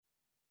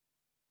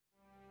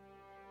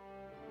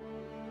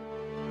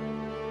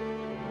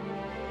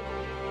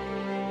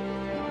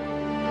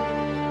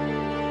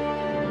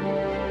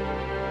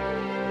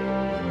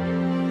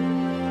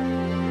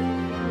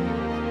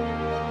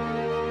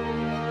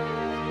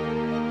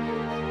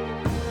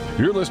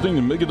You're listening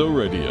to Megiddo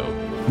Radio.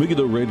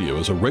 Megiddo Radio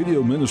is a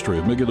radio ministry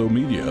of Megiddo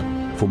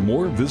Media. For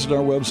more, visit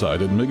our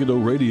website at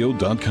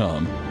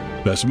megiddoradio.com.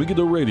 That's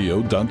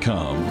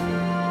megiddoradio.com.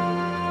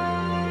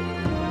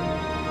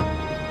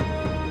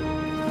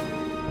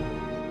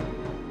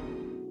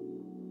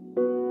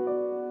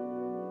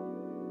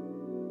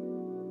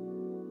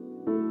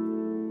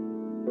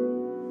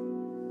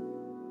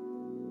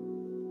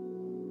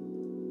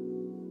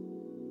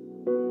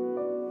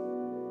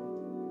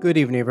 Good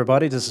evening,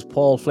 everybody. This is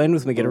Paul Flynn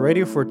with Megiddo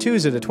Radio for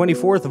Tuesday, the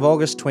 24th of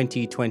August,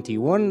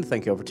 2021.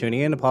 Thank you all for tuning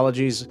in.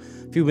 Apologies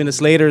a few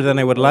minutes later than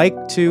I would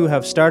like to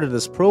have started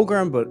this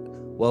program, but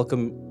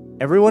welcome,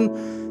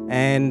 everyone.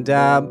 And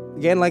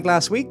again, like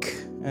last week,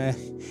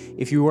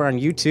 if you were on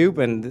YouTube,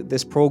 and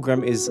this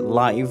program is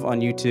live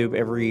on YouTube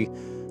every,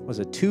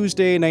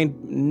 Tuesday,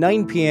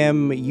 9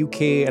 p.m.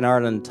 UK and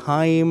Ireland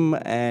time,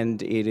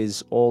 and it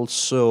is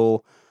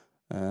also...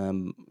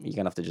 you're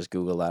going to have to just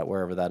Google that,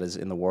 wherever that is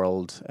in the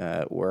world,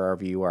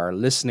 wherever you are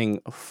listening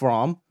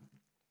from.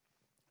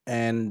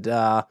 And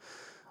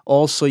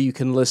also you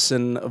can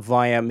listen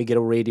via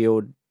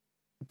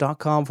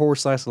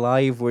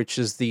megiddoradio.com/live, which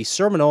is the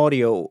sermon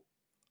audio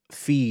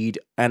feed.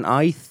 And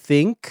I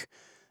think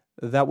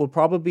that will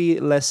probably be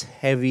less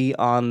heavy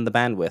on the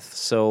bandwidth.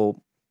 So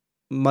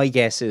my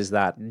guess is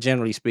that,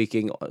 generally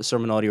speaking,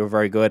 sermon audio are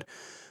very good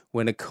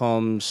when it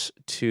comes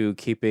to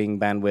keeping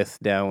bandwidth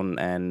down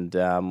and...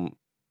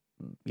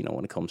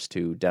 when it comes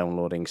to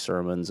downloading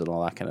sermons and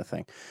all that kind of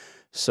thing.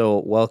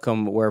 So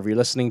welcome wherever you're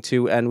listening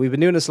to. And we've been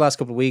doing this the last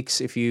couple of weeks.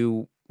 If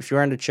you're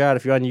in the chat,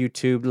 if you're on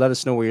YouTube, let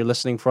us know where you're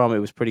listening from. It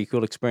was a pretty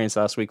cool experience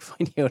last week,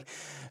 finding out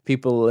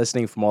people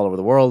listening from all over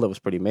the world. That was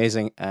pretty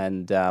amazing.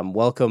 And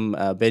welcome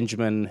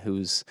Benjamin,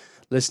 who's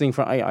listening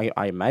from,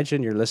 I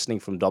imagine you're listening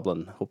from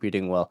Dublin. Hope you're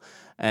doing well.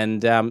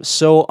 And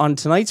so on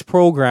tonight's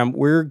program,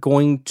 we're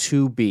going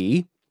to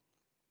be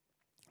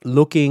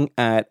looking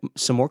at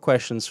some more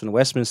questions from the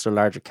Westminster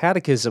Larger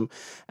Catechism,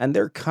 and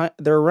they're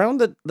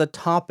around the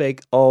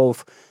topic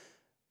of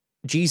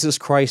Jesus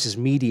Christ as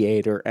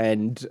mediator,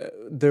 and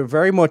they're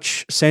very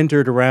much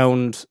centered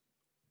around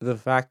the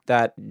fact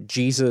that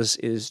Jesus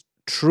is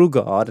true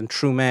God and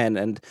true man,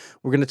 and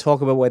we're going to talk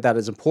about why that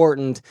is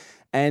important.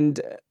 And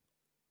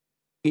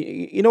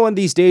in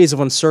these days of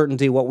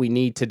uncertainty, what we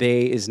need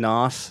today is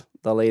not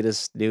the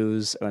latest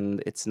news,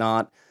 and it's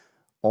not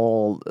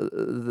all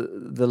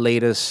the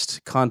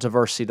latest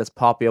controversy that's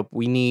popping up.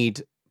 We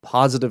need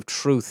positive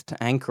truth to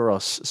anchor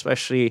us,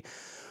 especially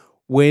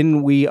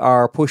when we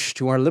are pushed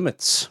to our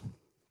limits,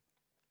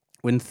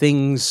 when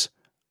things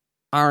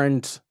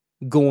aren't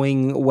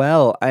going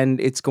well, and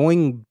it's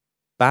going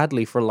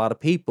badly for a lot of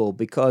people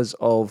because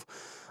of,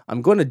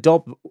 I'm going to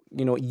dump,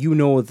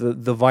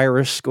 the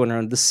virus going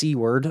around, the C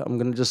word. I'm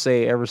going to just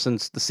say, ever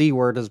since the C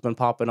word has been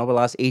popping up the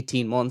last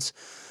 18 months,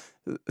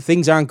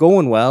 things aren't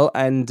going well,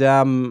 and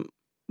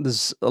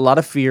there's a lot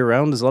of fear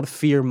around. There's a lot of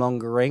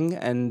fear-mongering,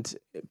 and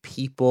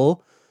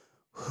people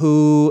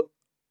who,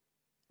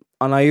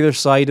 on either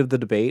side of the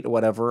debate or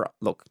whatever,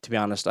 look, to be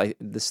honest,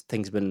 this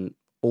thing's been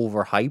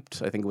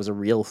overhyped. I think it was a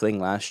real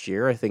thing last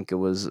year. I think it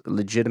was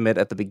legitimate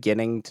at the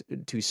beginning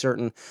to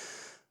certain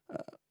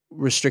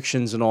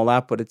restrictions and all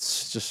that, but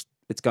it's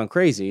gone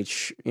crazy. It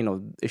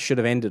should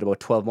have ended about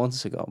 12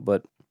 months ago,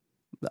 but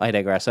I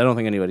digress. I don't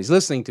think anybody's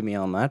listening to me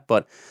on that,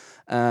 but...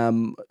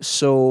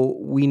 so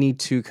we need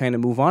to kind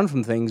of move on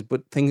from things,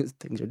 but things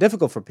are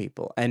difficult for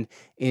people. And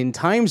in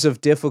times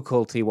of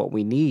difficulty, what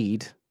we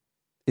need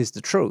is the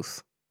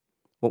truth.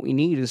 What we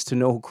need is to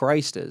know who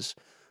Christ is.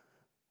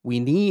 We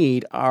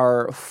need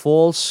our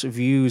false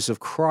views of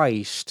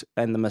Christ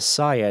and the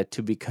Messiah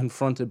to be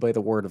confronted by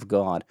the Word of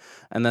God,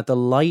 and that the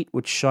light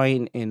would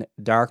shine in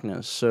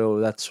darkness. So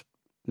that's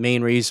the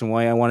main reason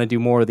why I want to do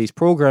more of these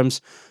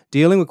programs,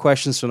 dealing with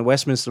questions from the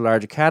Westminster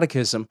Larger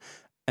Catechism.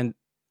 And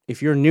if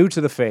you're new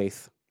to the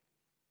faith,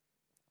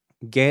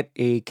 get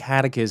a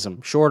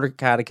catechism, shorter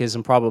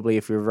catechism probably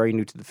if you're very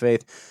new to the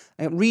faith,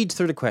 and read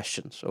through the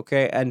questions,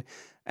 okay?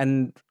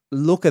 And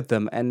look at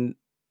them. And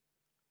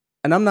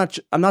I'm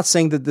not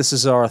saying that this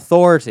is our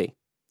authority.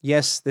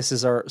 Yes, this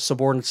is our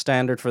subordinate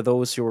standard for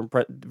those who are in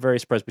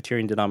various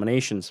Presbyterian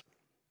denominations.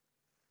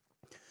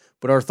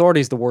 But our authority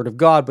is the Word of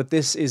God. But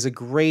this is a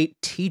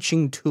great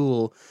teaching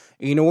tool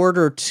in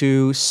order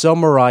to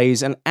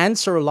summarize and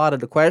answer a lot of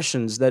the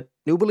questions that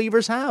new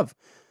believers have.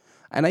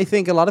 And I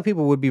think a lot of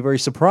people would be very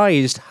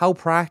surprised how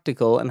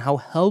practical and how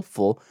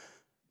helpful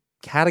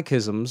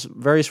catechisms,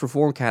 various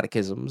Reformed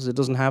catechisms, it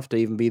doesn't have to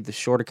even be the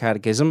shorter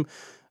catechism.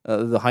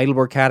 The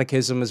Heidelberg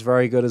Catechism is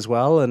very good as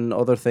well, and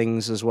other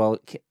things as well.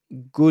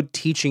 Good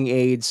teaching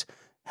aids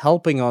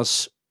helping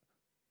us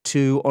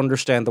to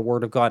understand the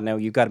Word of God. Now,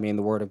 you've got to be in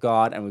the Word of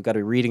God, and we've got to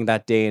be reading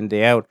that day in,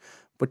 day out,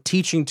 but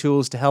teaching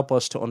tools to help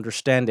us to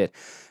understand it.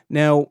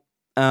 Now,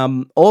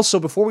 also,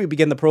 before we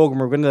begin the program,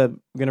 we're going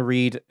to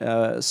read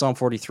Psalm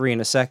 43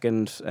 in a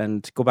second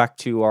and go back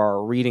to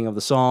our reading of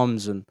the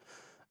Psalms and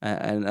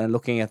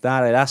looking at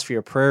that. I'd ask for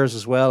your prayers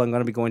as well. I'm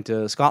going to be going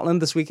to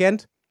Scotland this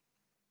weekend,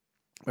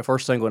 My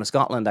first time going to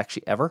Scotland,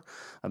 actually, ever.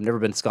 I've never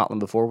been to Scotland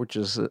before, which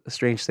is a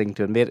strange thing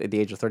to admit at the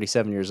age of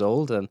 37 years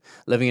old and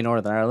living in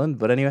Northern Ireland.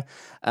 But anyway,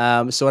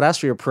 so I'd ask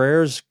for your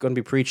prayers. Going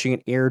to be preaching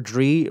at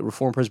Airdrie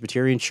Reformed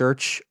Presbyterian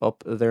Church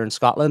up there in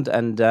Scotland,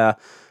 and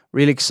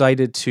really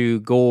excited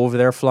to go over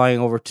there, flying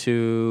over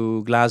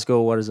to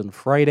Glasgow, on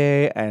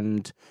Friday,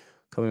 and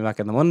coming back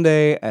on the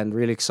Monday, and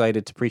really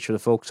excited to preach for the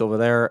folks over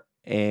there.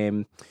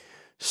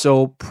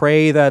 So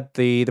pray that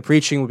the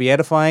preaching will be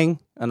edifying,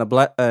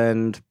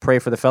 and pray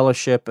for the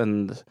fellowship,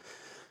 and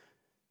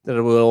that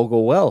it will all go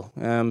well.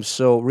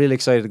 So really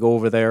excited to go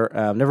over there.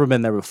 I've never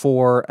been there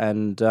before,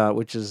 and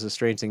which is a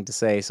strange thing to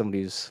say.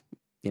 Somebody who's,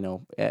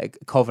 a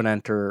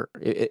covenanter.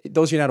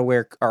 Those of you not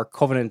aware, our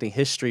covenanting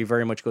history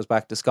very much goes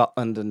back to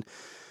Scotland,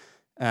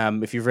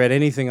 and if you've read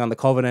anything on the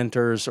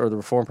Covenanters or the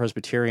Reformed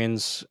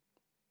Presbyterians,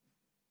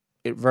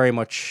 it very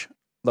much,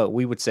 well,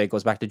 we would say it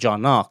goes back to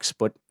John Knox,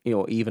 but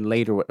even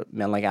later with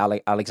men like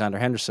Alexander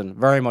Henderson,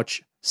 very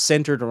much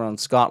centered around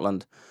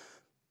Scotland.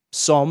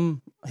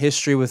 Some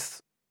history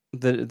with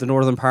the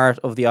northern part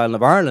of the island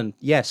of Ireland,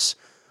 yes,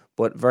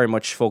 but very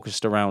much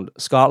focused around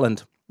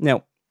Scotland.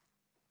 Now,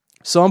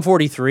 Psalm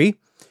 43,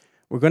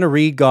 we're going to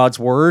read God's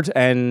word,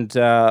 and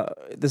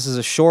this is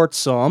a short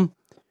psalm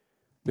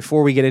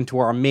before we get into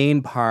our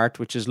main part,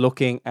 which is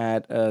looking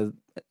at I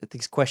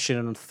think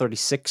question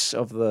 36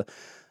 of the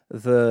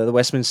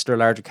Westminster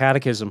Larger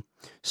Catechism.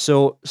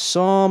 So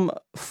Psalm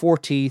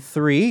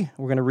 43,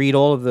 we're going to read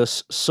all of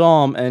this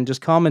psalm and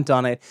just comment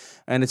on it.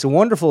 And it's a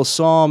wonderful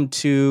psalm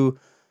to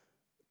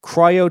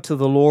cry out to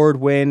the Lord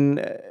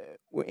when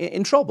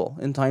in trouble,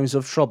 in times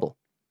of trouble.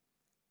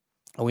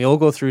 And we all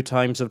go through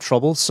times of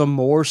trouble, some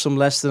more, some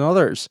less than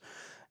others.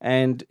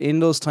 And in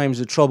those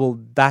times of trouble,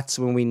 that's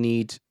when we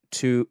need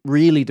to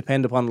really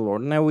depend upon the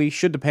Lord. Now, we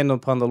should depend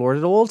upon the Lord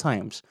at all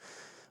times.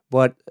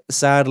 But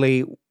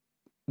sadly,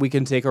 we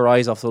can take our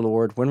eyes off the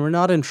Lord when we're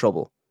not in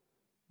trouble,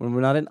 when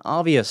we're not in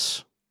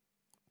obvious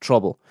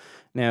trouble.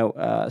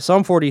 Now,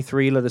 Psalm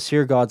 43, let us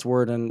hear God's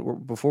word,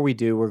 and before we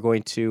do, we're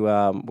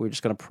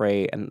just going to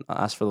pray and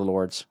ask for the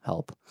Lord's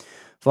help.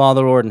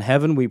 Father, Lord in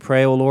heaven, we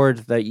pray, O Lord,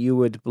 that you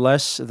would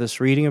bless this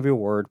reading of your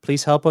word.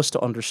 Please help us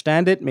to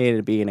understand it. May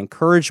it be an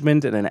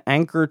encouragement and an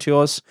anchor to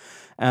us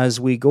as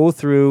we go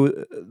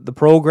through the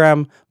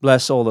program.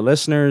 Bless all the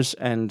listeners,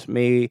 and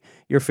may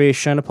your face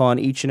shine upon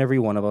each and every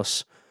one of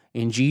us.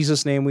 In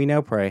Jesus' name we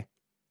now pray.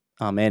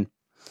 Amen.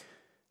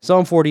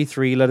 Psalm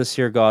 43, let us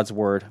hear God's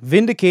word.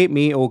 Vindicate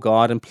me, O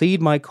God, and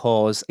plead my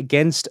cause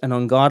against an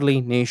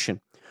ungodly nation.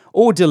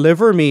 O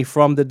deliver me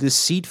from the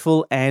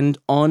deceitful and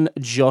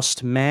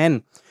unjust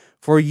man.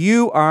 For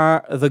you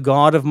are the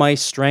God of my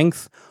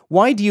strength.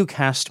 Why do you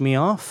cast me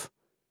off?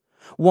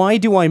 Why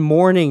do I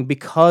mourn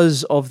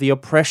because of the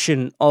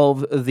oppression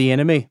of the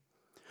enemy?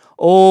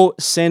 O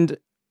send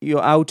you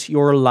out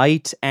your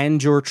light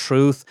and your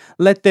truth.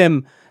 Let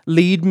them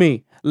lead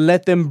me.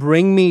 Let them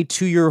bring me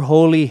to your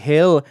holy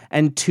hill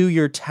and to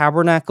your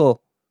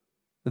tabernacle.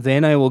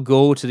 Then I will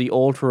go to the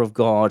altar of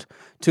God,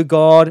 to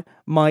God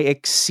my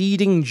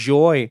exceeding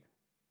joy.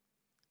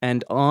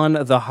 And on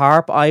the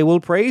harp I will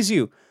praise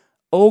you,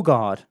 O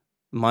God,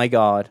 my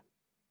God.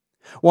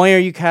 Why are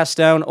you cast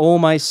down, O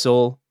my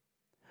soul?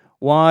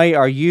 Why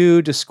are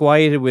you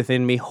disquieted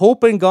within me?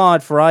 Hope in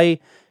God, for I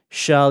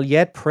shall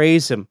yet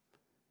praise him,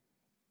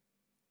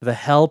 the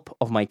help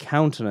of my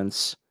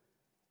countenance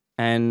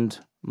and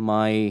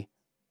my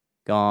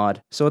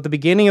God. So at the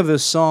beginning of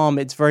this psalm,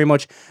 it's very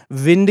much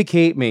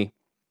vindicate me.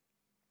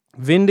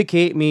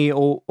 Vindicate me,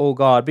 O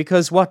God,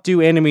 because what do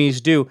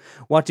enemies do?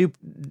 What do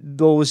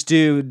those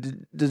do,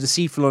 the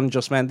deceitful and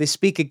unjust man? They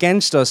speak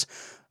against us.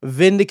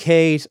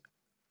 Vindicate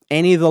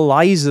any of the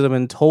lies that have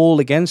been told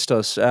against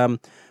us.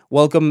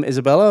 Welcome,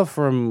 Isabella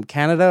from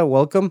Canada.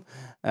 Welcome.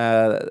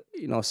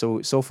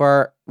 So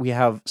far we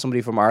have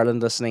somebody from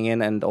Ireland listening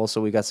in, and also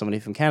we got somebody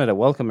from Canada.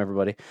 Welcome,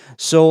 everybody.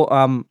 So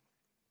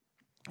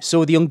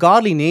the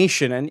ungodly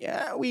nation, and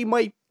we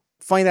might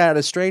find that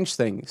a strange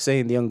thing,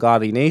 saying the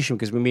ungodly nation,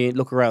 because we may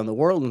look around the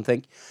world and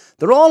think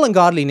they're all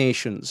ungodly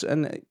nations.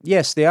 And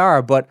yes, they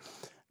are, but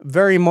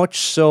very much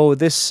so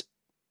this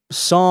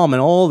psalm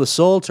and all the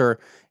Psalter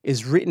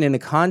is written in a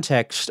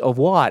context of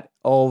what?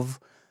 Of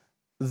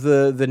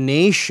the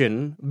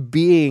nation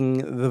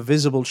being the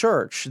visible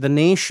church, the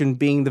nation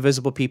being the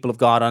visible people of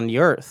God on the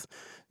earth,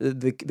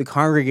 the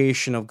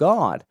congregation of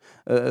God,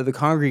 the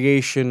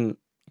congregation.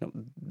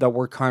 That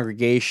word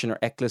congregation or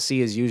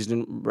ecclesia is used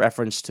in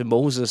reference to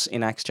Moses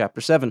in Acts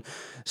chapter 7.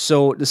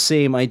 So the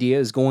same idea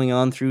is going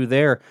on through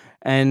there.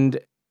 And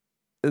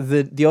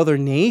the other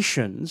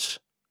nations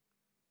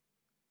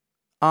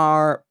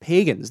are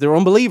pagans. They're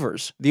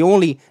unbelievers. The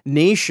only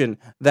nation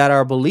that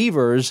are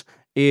believers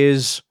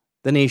is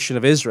the nation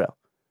of Israel.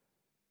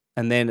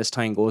 And then as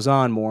time goes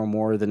on, more and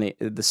more the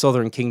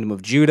southern kingdom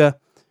of Judah,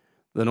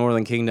 the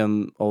northern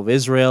kingdom of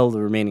Israel,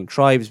 the remaining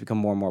tribes become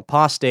more and more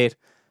apostate.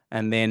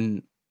 And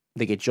then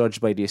they get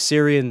judged by the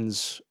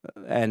Assyrians,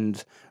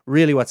 and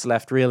really what's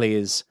left really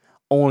is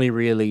only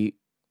really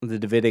the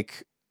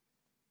Davidic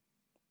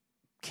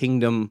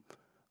kingdom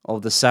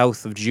of the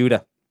south of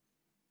Judah.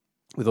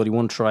 with only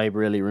one tribe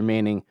really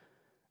remaining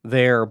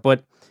there.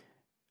 But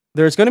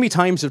there's going to be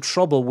times of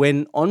trouble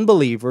when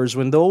unbelievers,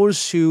 when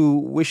those who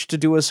wish to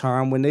do us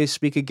harm, when they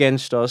speak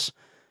against us,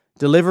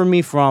 deliver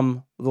me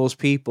from those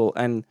people.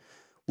 And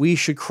we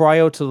should cry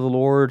out to the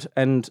Lord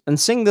and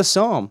sing the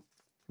psalm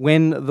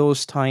when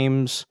those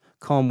times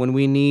come, when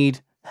we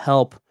need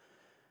help.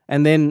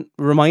 And then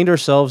remind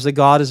ourselves that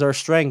God is our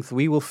strength.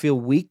 We will feel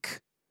weak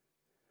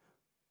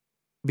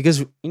because,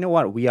 you know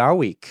what? We are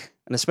weak.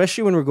 And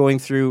especially when we're going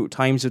through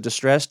times of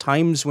distress,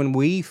 times when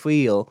we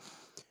feel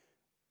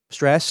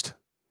stressed.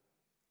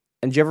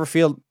 And do you ever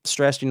feel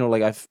stressed? You know,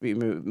 like I've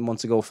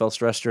months ago felt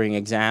stressed during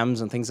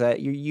exams and things like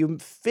that. You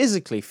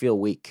physically feel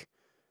weak.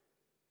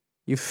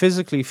 You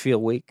physically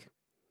feel weak.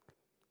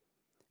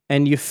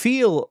 And you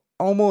feel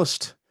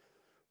almost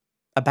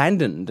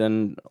abandoned.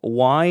 And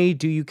why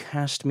do you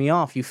cast me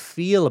off? You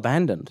feel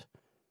abandoned.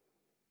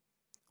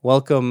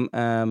 Welcome,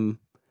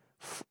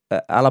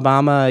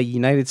 Alabama,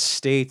 United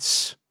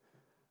States.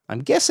 I'm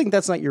guessing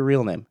that's not your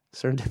real name.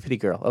 Serendipity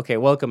Girl. Okay,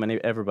 welcome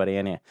everybody.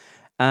 Anyway.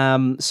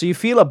 So you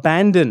feel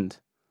abandoned.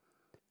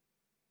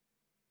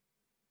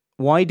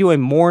 Why do I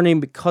mourn?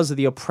 Because of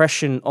the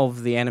oppression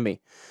of the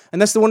enemy.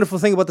 And that's the wonderful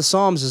thing about the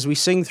Psalms. As we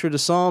sing through the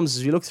Psalms,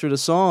 as we look through the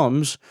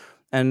Psalms,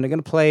 and I'm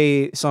going to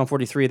play Psalm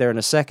 43 there in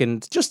a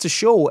second, just to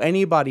show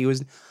anybody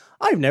who's...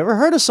 I've never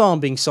heard a psalm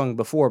being sung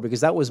before,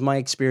 because that was my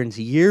experience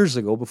years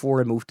ago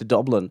before I moved to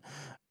Dublin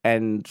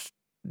and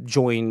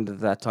joined at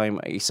that time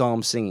a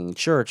psalm singing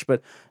church,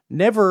 but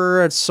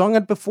never had sung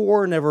it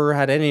before, never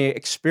had any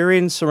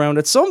experience around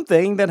it.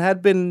 Something that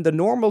had been the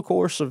normal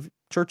course of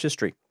church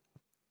history.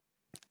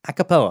 A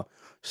cappella,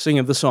 singing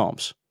of the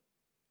Psalms.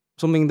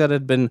 Something that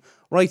had been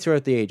right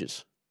throughout the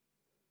ages.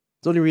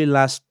 It's only really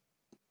last,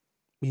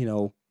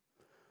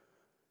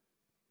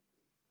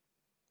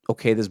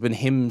 okay, there's been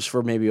hymns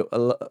for maybe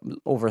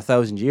over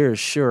 1,000 years,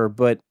 sure,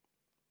 but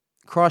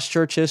across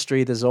church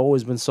history, there's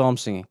always been psalm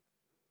singing.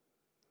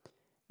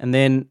 And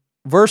then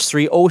verse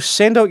 3, "Oh,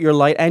 send out your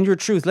light and your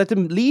truth. Let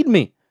them lead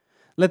me.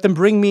 Let them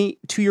bring me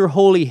to your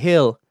holy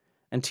hill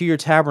and to your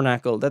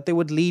tabernacle," that they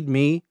would lead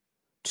me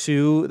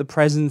to the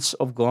presence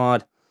of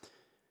God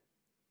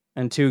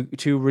and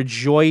to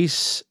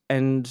rejoice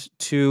and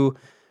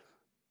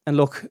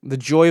look, the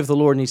joy of the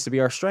Lord needs to be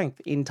our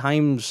strength in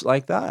times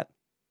like that,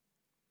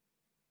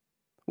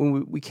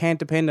 when we can't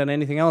depend on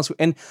anything else.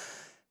 And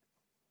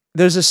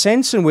there's a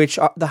sense in which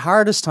the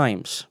hardest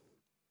times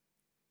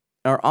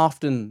are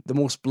often the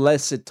most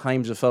blessed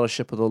times of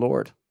fellowship with the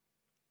Lord.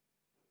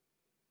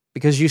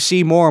 Because you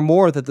see more and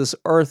more that this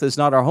earth is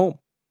not our home.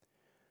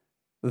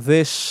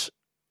 This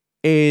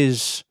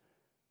is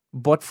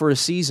but for a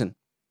season.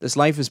 This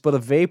life is but a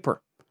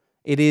vapor.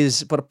 It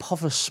is but a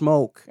puff of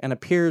smoke, and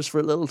appears for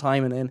a little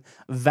time and then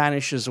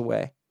vanishes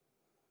away.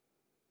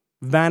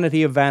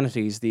 Vanity of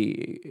vanities,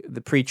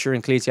 the preacher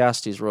in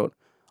Ecclesiastes wrote.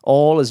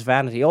 All is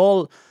vanity.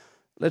 All,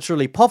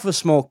 literally, puff of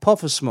smoke,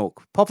 puff of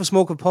smoke, puff of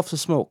smoke of puffs of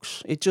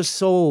smokes. It's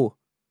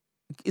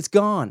it's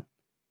gone.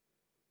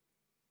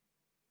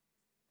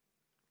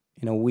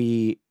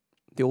 The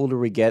older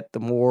we get, the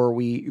more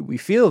we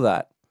feel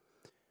that.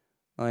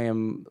 I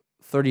am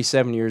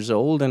 37 years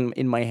old, and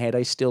in my head,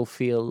 I still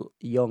feel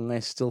young. I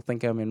still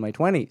think I'm in my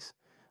 20s.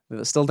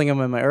 I still think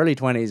I'm in my early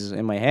 20s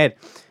in my head,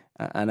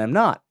 and I'm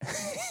not.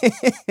 I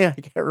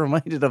get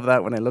reminded of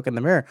that when I look in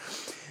the mirror.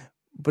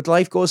 But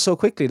life goes so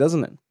quickly,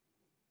 doesn't it?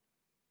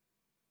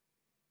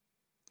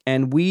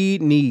 And we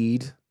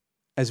need,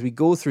 as we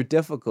go through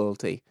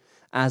difficulty,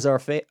 as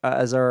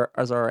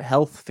our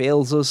health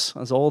fails us,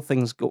 as all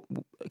things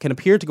can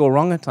appear to go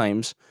wrong at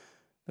times,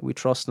 that we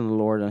trust in the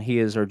Lord, and He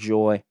is our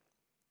joy.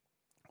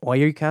 Why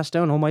are you cast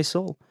down, O my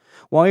soul?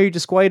 Why are you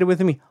disquieted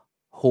within me?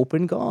 Hope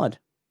in God,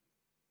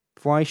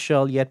 for I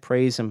shall yet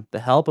praise Him,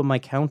 the help of my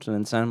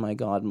countenance and my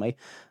God,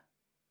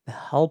 the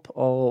help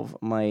of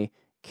my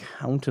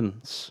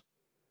countenance.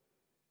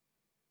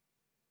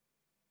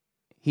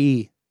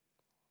 He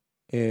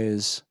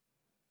is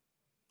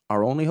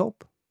our only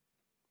hope.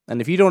 And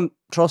if you don't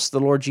trust the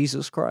Lord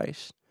Jesus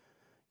Christ,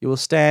 you will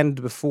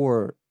stand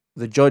before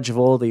the judge of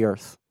all the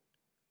earth,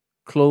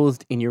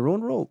 clothed in your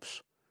own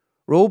robes.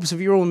 Robes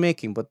of your own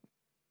making, but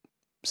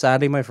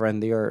sadly, my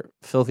friend, they are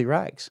filthy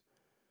rags.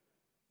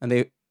 And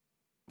they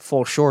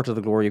fall short of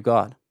the glory of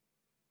God.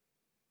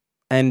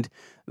 And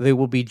they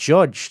will be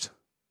judged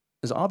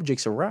as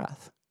objects of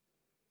wrath.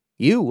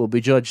 You will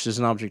be judged as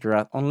an object of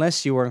wrath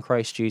unless you are in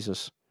Christ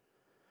Jesus.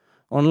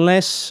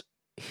 Unless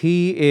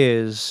He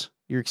is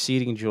your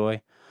exceeding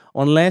joy.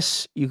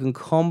 Unless you can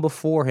come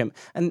before Him.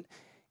 And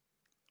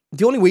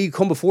the only way you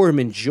come before Him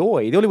in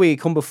joy, the only way you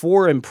come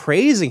before Him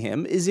praising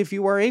Him, is if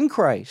you are in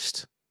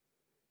Christ.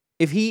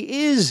 If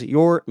He is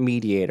your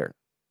mediator.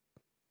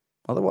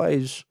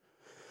 Otherwise,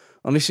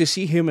 unless you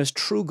see Him as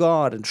true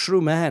God and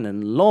true man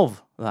and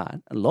love that,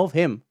 and love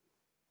Him,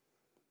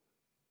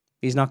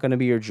 He's not going to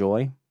be your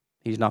joy.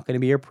 He's not going to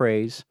be your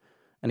praise.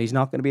 And He's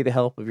not going to be the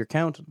help of your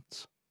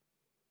countenance.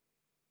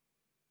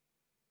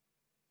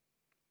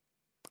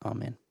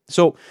 Amen.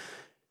 So,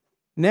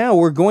 now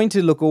we're going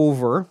to look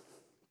over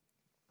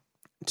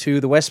to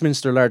the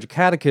Westminster Larger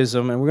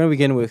Catechism, and we're going to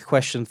begin with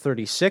question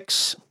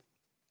 36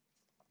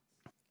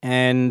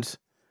 and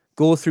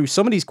go through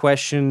some of these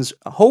questions,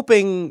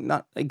 hoping,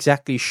 not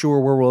exactly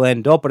sure where we'll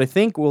end up, but I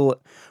think we'll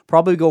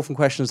probably go from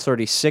questions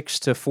 36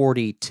 to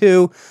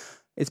 42.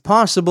 It's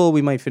possible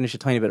we might finish a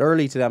tiny bit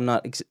early today. I'm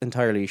not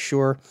entirely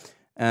sure.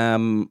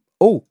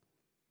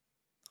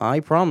 I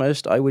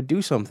promised I would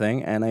do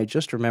something, and I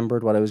just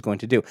remembered what I was going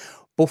to do.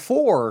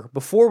 Before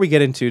we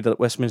get into the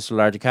Westminster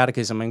Larger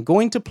Catechism, I'm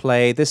going to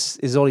play, this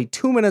is only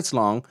 2 minutes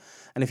long,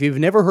 and if you've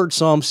never heard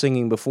psalm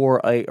singing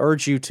before, I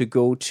urge you to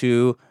go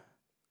to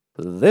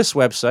this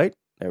website.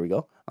 There we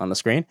go, on the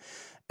screen.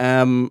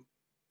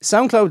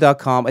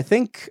 SoundCloud.com. I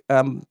think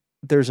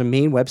there's a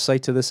main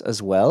website to this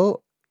as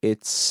well. I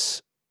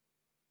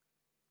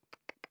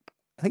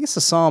think it's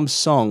the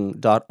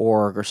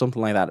psalmsung.org or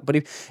something like that. But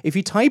if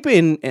you type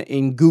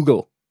in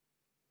Google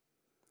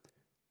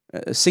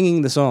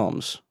singing the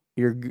Psalms,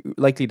 you're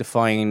likely to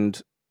find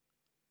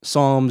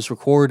psalms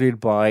recorded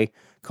by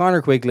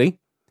Conor Quigley,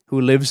 who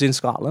lives in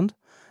Scotland.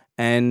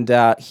 And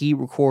he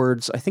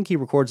records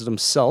it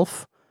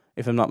himself,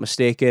 if I'm not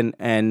mistaken.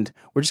 And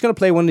we're just going to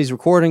play one of these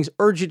recordings.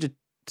 Urge you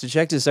to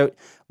check this out.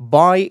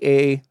 Buy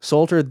a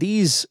Psalter.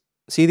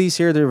 See these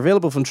here? They're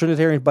available from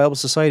Trinitarian Bible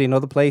Society and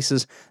other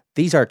places.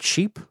 These are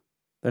cheap.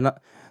 They're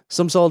not.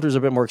 Some Psalters are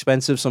a bit more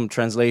expensive, some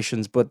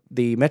translations, but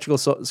the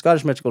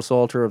Scottish Metrical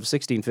Psalter of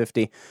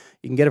 1650,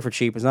 you can get it for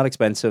cheap. It's not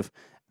expensive,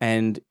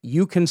 and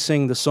you can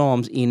sing the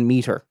Psalms in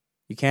meter.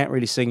 You can't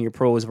really sing your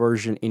prose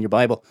version in your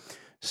Bible.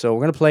 So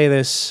we're going to play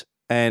this,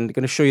 and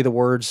going to show you the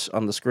words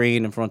on the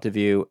screen in front of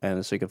you,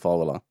 and so you can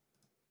follow along.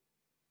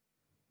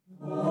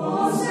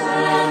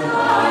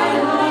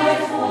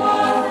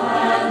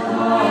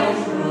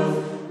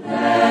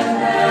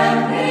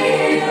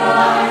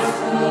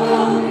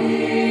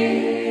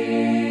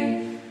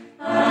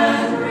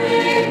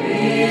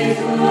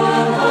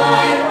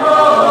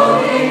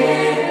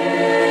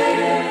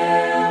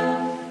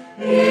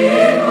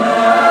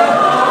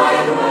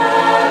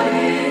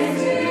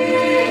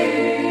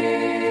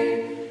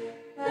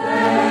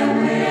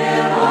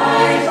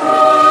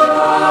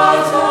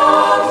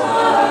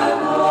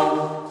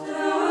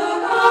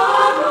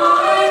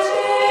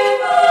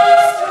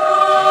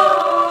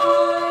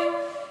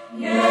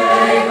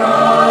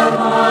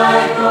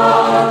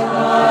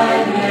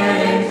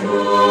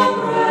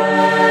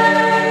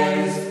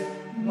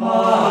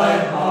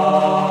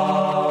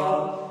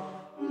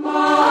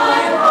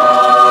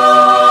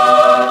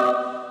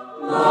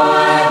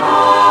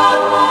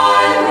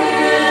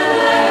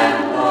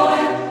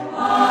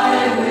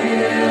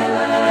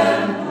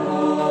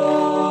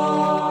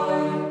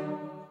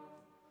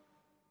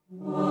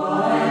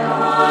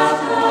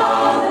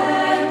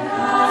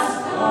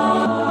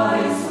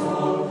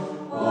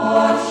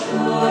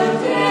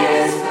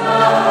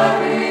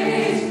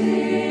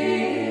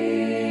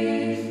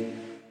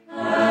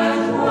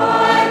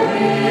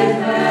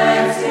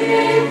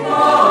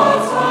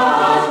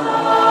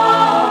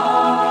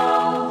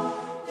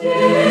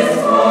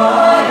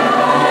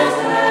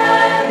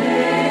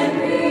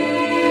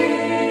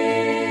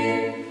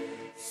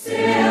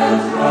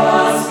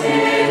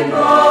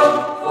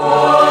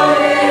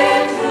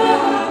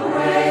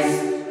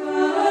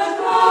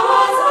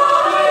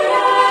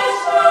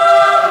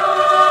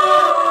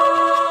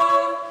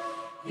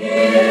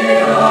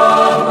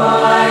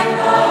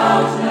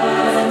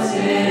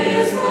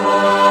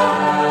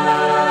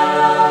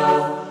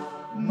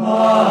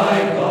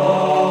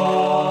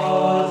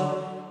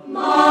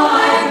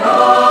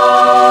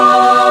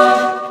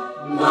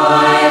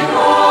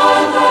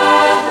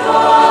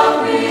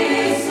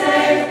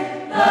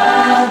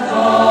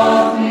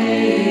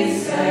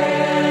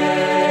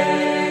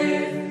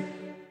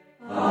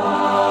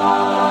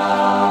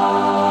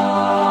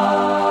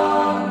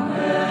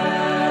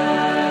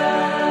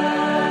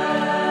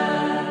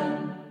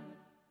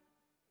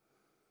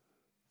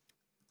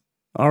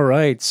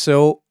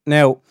 So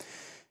now,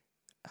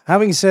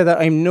 having said that,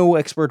 I'm no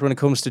expert when it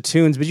comes to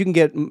tunes, but you can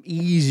get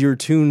easier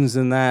tunes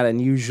than that,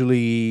 and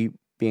usually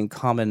being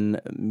common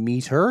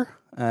meter.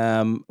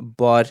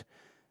 But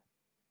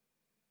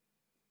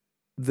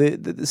the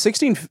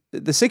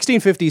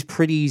 1650 is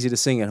pretty easy to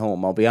sing at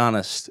home, I'll be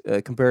honest,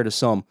 compared to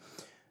some.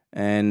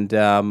 And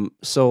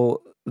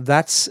so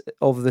that's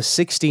of the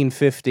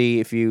 1650.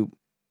 If you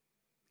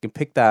can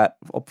pick that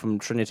up from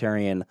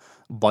Trinitarian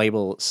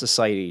Bible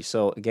Society.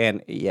 So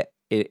again, yeah.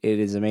 It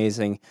is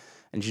amazing.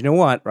 And you know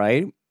what,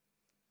 right?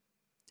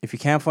 If you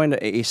can't find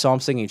a psalm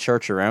singing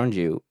church around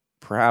you,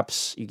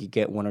 perhaps you could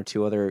get one or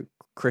two other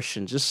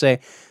Christians. Just say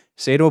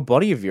to a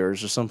buddy of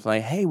yours or something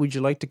like, hey, would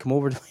you like to come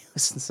over to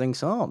listen and sing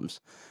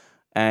psalms?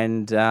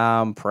 And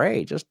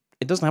pray.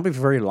 It doesn't have to be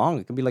for very long.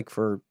 It can be like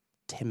for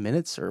 10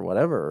 minutes or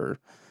whatever.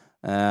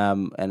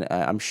 And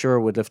I'm sure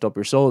it would lift up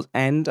your souls.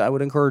 And I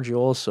would encourage you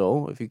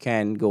also, if you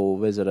can, go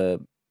visit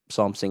a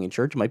psalm singing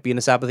church. It might be in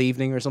a Sabbath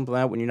evening or something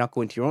like that when you're not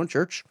going to your own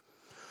church.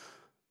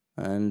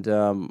 And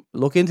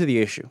look into the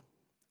issue.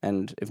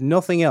 And if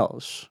nothing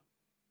else,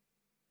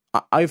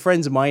 I have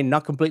friends of mine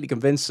not completely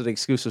convinced of the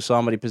exclusive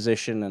psalmody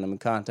position, and I'm in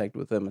contact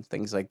with them and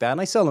things like that.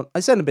 And I send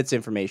them bits of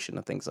information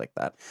and things like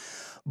that.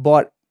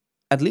 But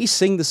at least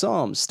sing the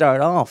Psalms. Start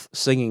off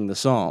singing the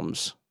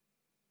Psalms,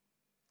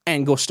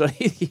 and go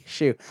study the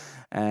issue.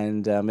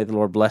 And may the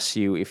Lord bless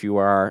you if you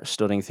are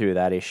studying through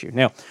that issue.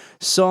 Now,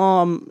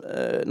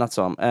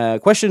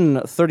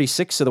 question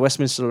 36 of the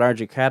Westminster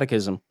Larger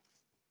Catechism.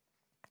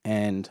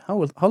 And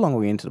how long are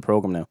we into the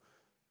program now?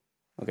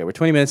 Okay, we're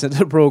 20 minutes into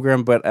the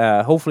program, but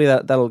hopefully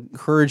that'll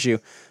encourage you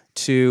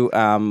to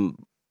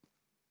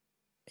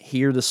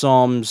hear the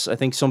Psalms. I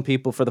think some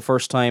people, for the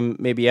first time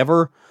maybe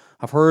ever,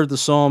 have heard the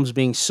Psalms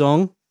being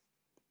sung.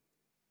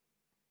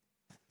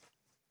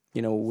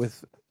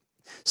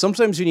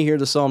 Sometimes when you hear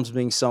the Psalms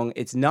being sung,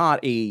 it's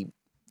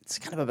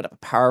kind of a bit of a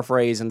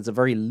paraphrase, and it's a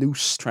very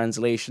loose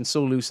translation,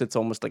 so loose it's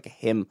almost like a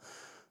hymn.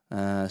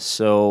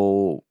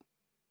 So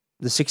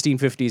the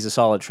 1650 is a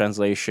solid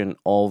translation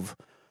of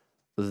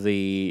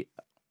the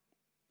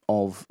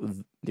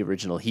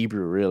original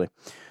Hebrew, really.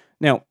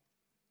 Now,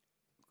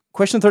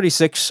 question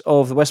 36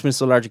 of the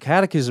Westminster Larger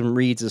Catechism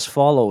reads as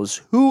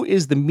follows: Who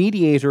is the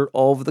mediator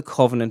of the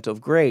covenant of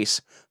grace?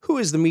 Who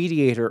is the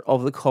mediator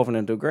of the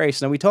covenant of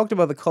grace? Now, we talked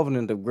about the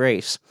covenant of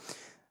grace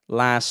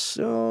last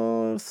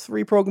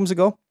 3 programs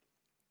ago.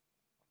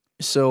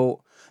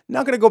 So,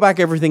 not going to go back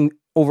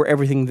over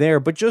everything there,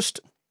 but just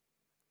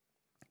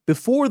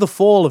before the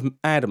fall of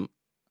Adam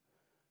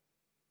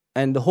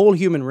and the whole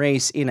human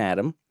race in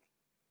Adam,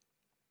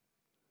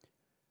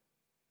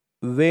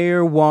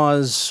 there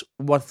was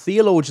what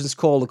theologians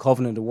call the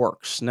covenant of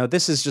works. Now,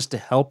 this is just to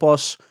help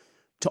us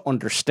to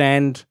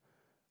understand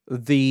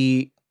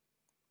the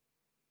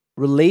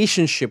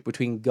relationship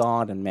between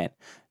God and men.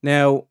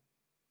 Now,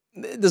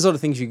 there's other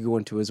things you can go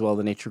into as well,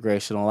 the nature of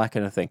grace and all that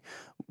kind of thing.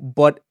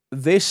 But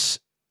this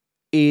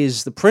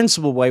is the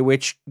principle by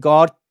which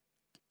God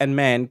and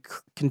man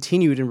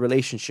continued in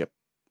relationship,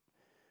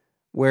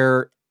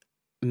 where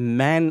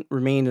man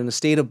remained in a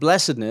state of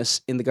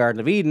blessedness in the Garden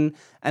of Eden,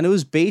 and it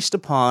was based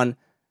upon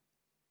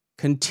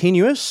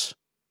continuous,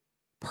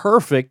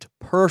 perfect,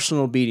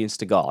 personal obedience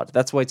to God.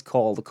 That's why it's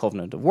called the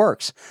covenant of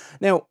works.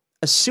 Now,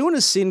 as soon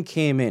as sin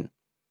came in,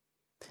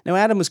 now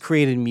Adam was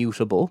created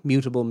mutable.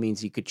 Mutable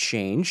means he could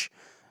change.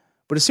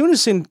 But as soon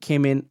as sin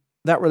came in,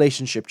 that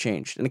relationship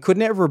changed. And it could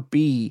never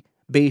be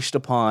based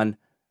upon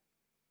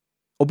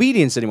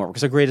obedience anymore,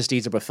 because our greatest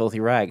deeds are but filthy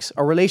rags.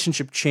 Our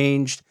relationship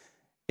changed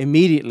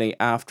immediately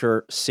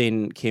after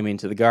sin came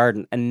into the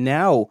garden. And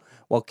now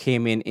what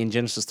came in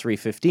Genesis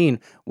 3:15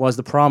 was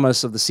the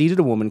promise of the seed of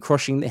the woman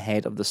crushing the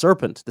head of the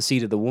serpent. The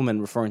seed of the woman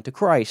referring to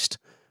Christ.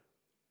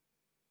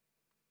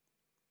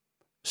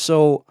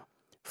 So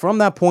from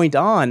that point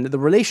on, the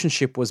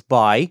relationship was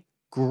by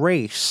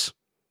grace.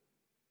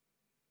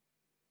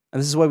 And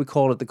this is why we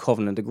call it the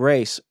covenant of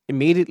grace.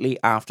 Immediately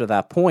after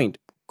that point,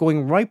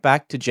 going right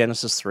back to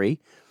Genesis 3,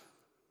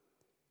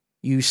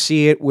 you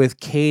see it with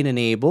Cain and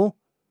Abel.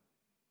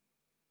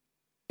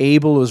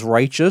 Abel is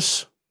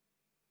righteous.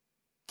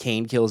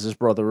 Cain kills his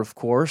brother, of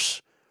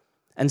course.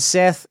 And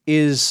Seth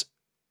is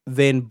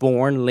then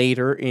born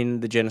later in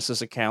the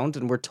Genesis account,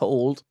 and we're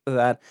told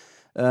that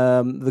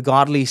the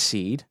godly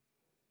seed,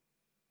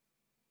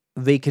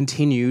 they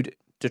continued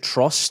to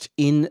trust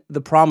in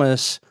the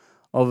promise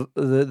of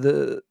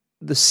the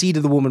seed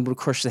of the woman would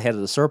crush the head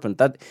of the serpent.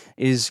 That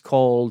is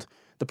called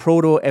the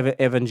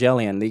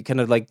proto-evangelion, the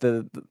kind of like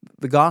the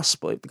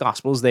gospel. The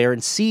gospel is there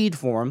in seed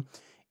form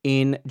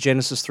in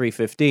Genesis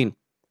 3:15.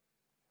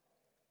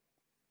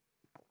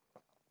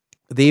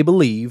 They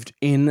believed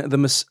in the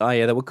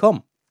Messiah that would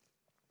come.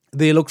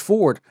 They looked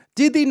forward.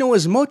 Did they know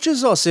as much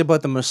as us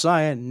about the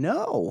Messiah?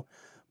 No.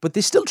 But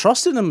they still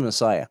trusted in the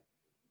Messiah.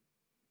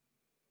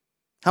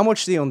 How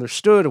much they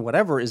understood or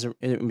whatever is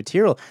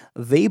immaterial.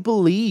 They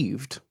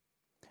believed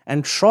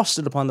and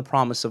trusted upon the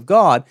promise of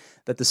God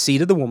that the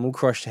seed of the woman will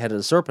crush the head of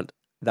the serpent.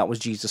 That was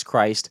Jesus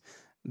Christ.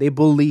 They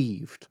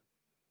believed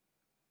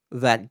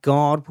that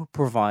God would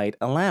provide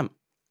a lamb.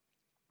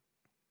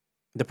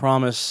 The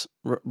promise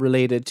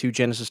related to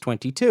Genesis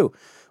 22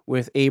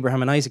 with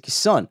Abraham and Isaac, his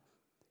son.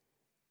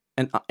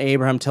 And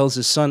Abraham tells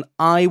his son,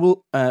 God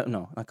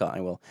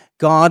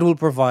will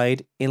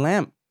provide a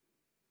lamb.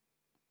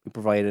 He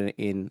provided it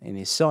in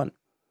his son.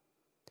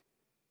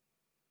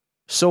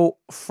 So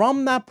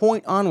from that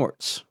point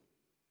onwards,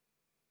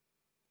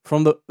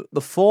 from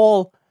the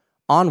fall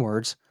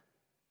onwards,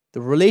 the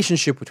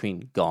relationship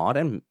between God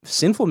and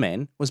sinful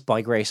men was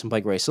by grace and by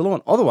grace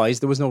alone. Otherwise,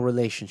 there was no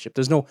relationship.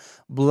 There's no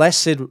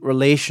blessed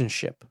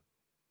relationship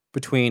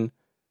between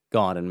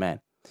God and man.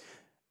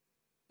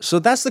 So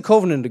that's the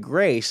covenant of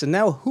grace. And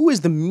now, who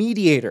is the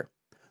mediator?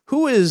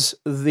 Who is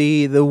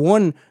the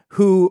one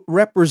who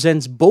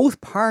represents both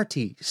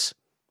parties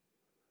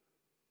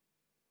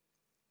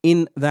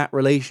in that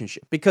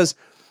relationship? Because,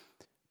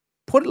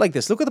 put it like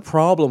this, look at the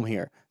problem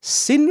here.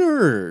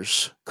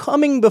 Sinners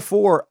coming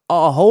before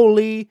a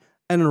holy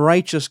and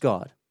righteous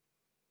God.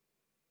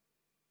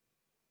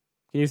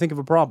 Can you think of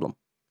a problem?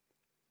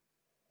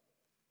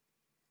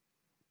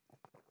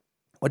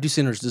 What do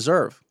sinners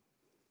deserve?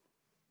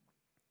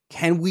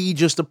 Can we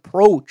just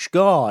approach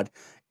God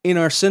in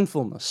our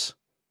sinfulness?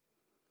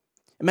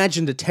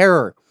 Imagine the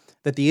terror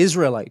that the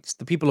Israelites,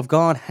 the people of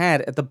God,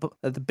 had at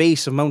the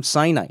base of Mount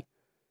Sinai,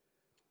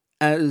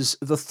 as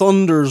the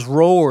thunders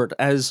roared,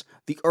 as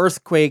the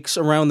earthquakes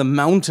around the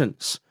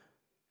mountains.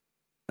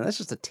 And that's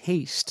just a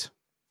taste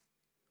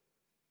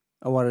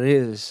of what it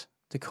is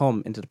to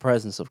come into the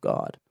presence of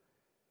God.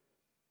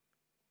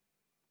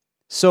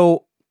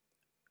 So,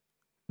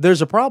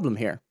 there's a problem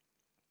here.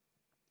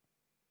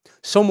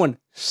 Someone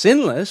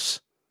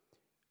sinless,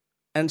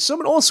 and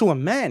someone also a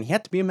man. He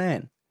had to be a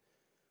man.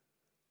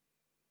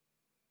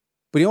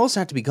 But he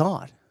also had to be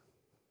God.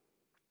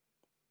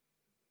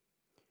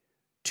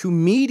 To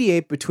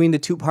mediate between the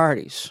two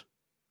parties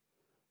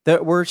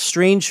that were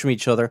estranged from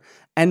each other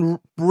and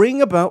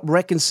bring about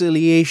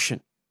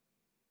reconciliation.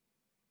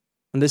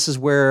 And this is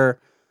where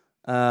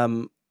I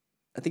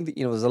think that,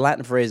 there's a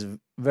Latin phrase,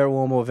 vero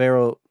uomo,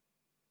 vero,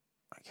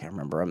 I can't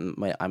remember,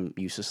 I'm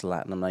useless to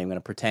Latin, I'm not even going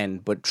to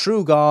pretend, but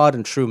true God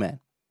and true man.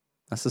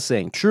 That's the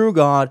saying, true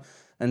God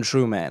and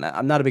true man.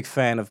 I'm not a big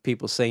fan of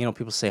people saying,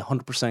 people say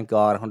 100%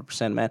 God,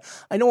 100% man.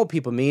 I know what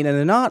people mean, and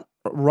they're not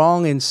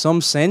wrong in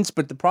some sense,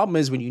 but the problem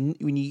is when you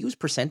use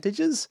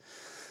percentages,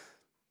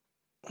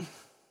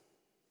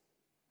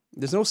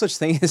 there's no such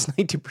thing as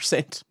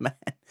 90% man.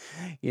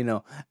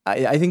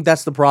 I think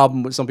that's the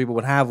problem what some people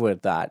would have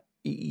with that.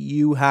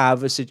 He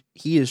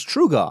is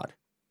true God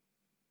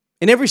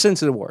in every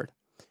sense of the word,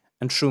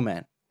 and true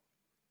man.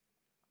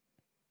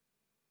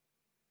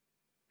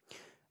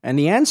 And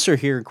the answer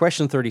here in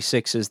question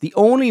 36 is the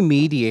only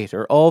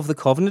mediator of the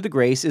covenant of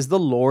grace is the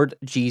Lord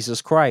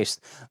Jesus Christ.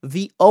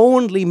 The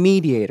only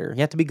mediator. He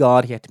had to be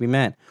God, he had to be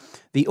man.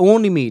 The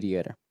only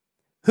mediator.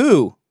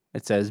 Who,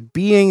 it says,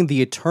 being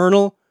the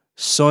eternal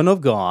Son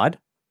of God,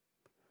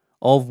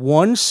 of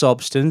one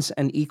substance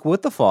and equal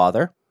with the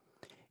Father,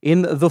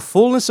 in the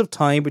fullness of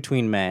time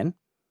between men,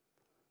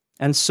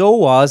 and so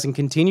was and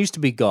continues to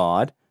be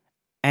God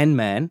and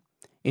man,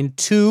 in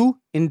two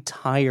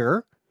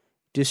entire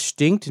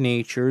distinct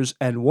natures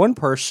and one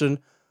person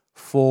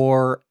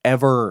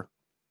forever.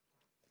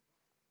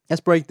 Let's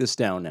break this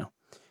down now.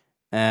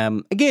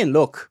 Again,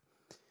 look,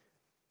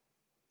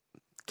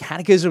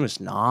 catechism is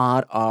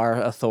not our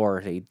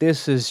authority.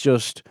 This is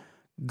just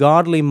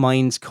godly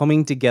minds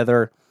coming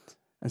together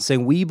and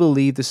saying, we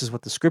believe this is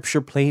what the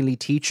scripture plainly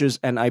teaches,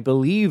 and I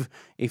believe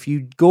if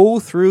you go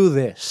through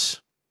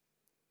this,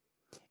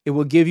 it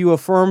will give you a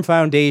firm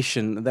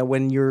foundation that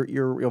when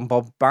you're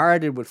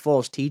bombarded with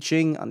false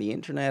teaching on the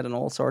internet and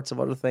all sorts of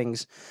other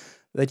things,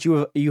 that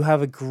you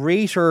have a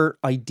greater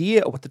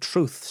idea of what the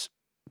truth,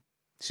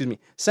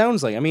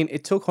 sounds like. I mean,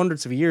 it took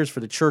hundreds of years for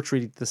the church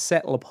really to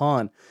settle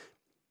upon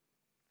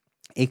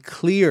a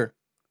clear,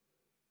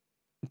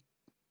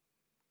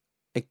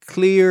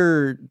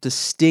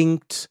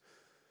 distinct,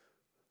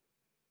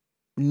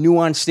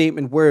 nuanced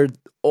statement where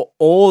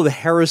all the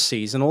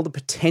heresies and all the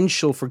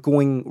potential for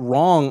going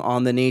wrong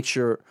on the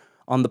nature,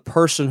 on the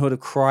personhood of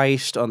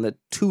Christ, on the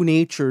two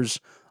natures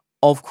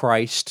of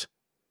Christ.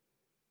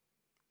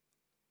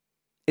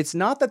 It's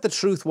not that the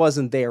truth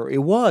wasn't there. It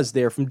was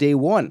there from day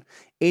one.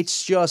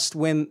 It's just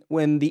when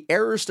the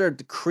errors started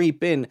to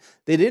creep in,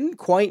 they didn't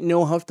quite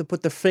know how to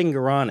put the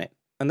finger on it.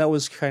 And that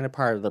was kind of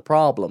part of the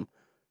problem.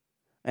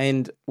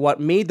 And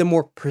what made them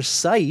more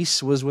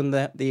precise was when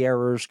the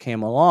errors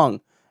came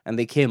along. And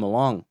they came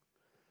along.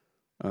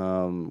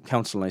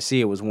 Council of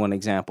Nicaea was one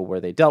example where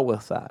they dealt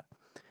with that.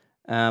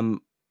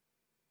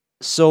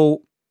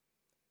 So,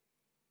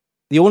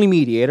 the only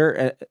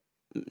mediator,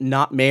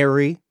 not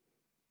Mary,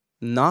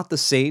 not the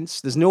saints,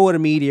 there's no other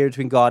mediator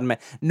between God and man.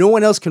 No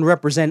one else can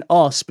represent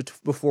us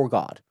before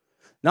God.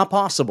 Not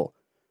possible.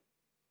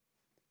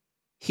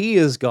 He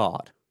is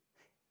God.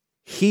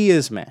 He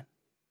is man.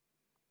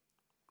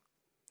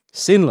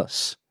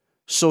 Sinless.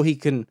 So he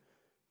can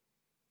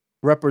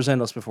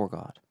represent us before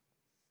God.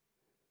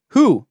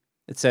 Who,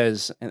 it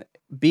says,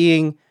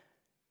 being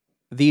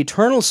the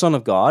eternal Son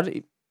of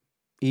God,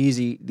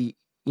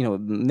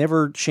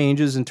 never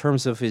changes in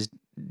terms of his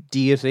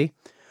deity,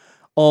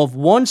 of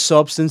one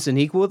substance and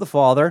equal with the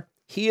Father,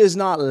 he is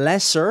not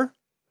lesser,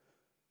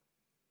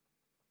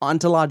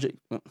 ontologic,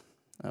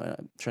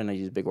 I'm trying to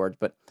use big words,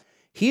 but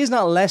he is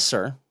not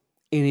lesser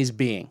in his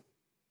being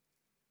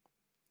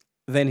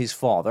than his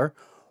Father,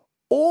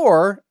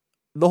 or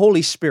the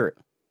Holy Spirit.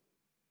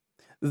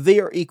 They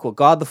are equal.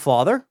 God the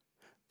Father,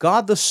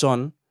 God the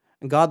Son,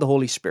 and God the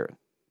Holy Spirit.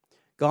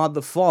 God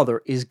the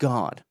Father is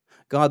God.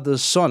 God the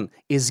Son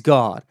is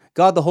God.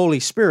 God the Holy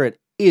Spirit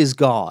is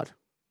God.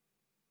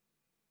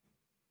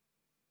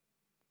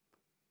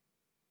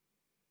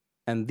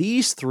 And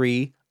these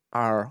three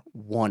are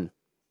one.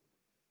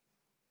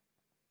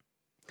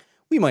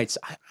 We might say,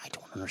 I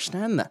don't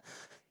understand that.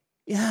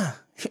 Yeah,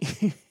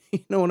 you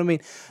know what I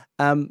mean?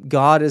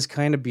 God is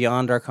kind of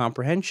beyond our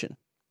comprehension.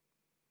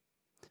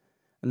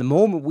 And the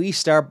moment we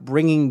start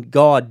bringing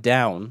God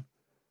down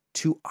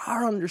to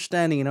our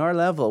understanding and our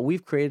level,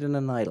 we've created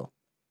an idol.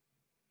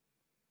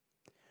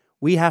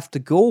 We have to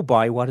go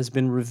by what has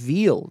been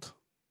revealed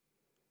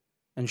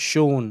and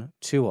shown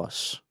to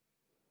us.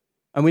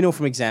 And we know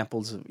from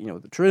examples of,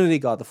 the Trinity,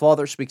 God the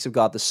Father speaks of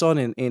God the Son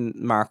in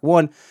Mark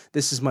 1.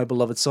 This is my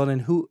beloved Son in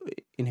whom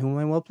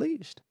I'm well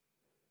pleased.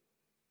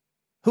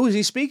 Who is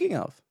he speaking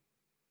of?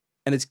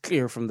 And it's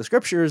clear from the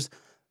scriptures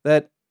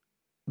that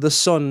the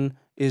Son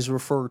is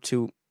referred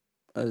to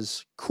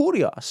as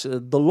Kurios,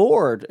 the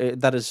Lord.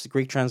 That is the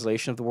Greek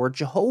translation of the word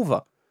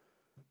Jehovah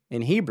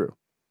in Hebrew.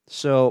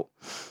 So,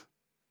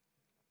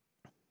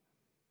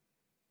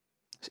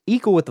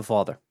 equal with the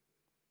Father.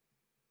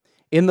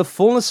 In the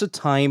fullness of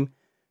time,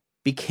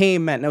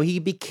 became man. Now, he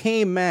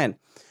became man.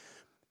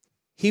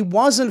 He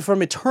wasn't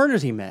from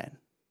eternity man.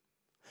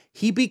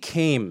 He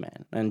became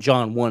man. And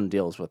John 1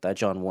 deals with that.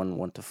 John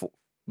 1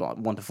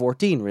 to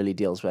 14 really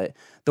deals with it.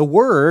 The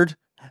Word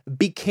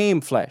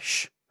became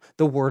flesh.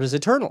 The Word is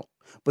eternal.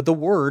 But the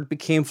Word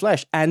became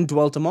flesh and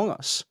dwelt among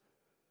us.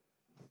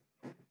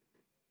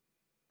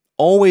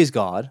 Always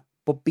God,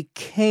 but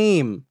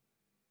became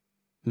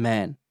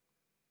man.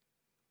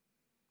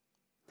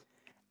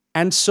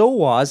 And so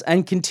was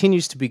and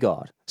continues to be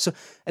God. So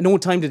at no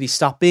time did he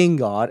stop being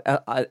God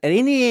at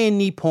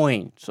any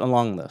point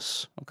along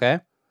this, okay?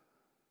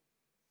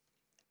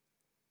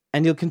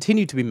 And he'll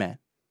continue to be man.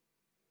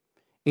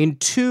 In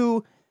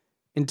two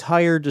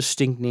entire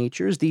distinct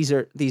natures. These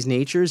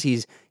natures,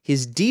 he's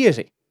his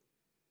deity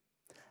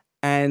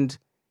and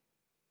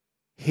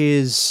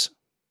his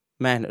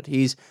manhood.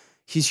 He's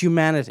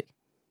humanity.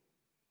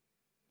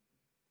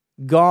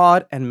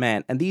 God and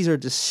man. And these are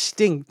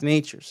distinct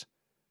natures.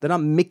 They're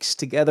not mixed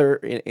together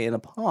in a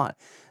pot.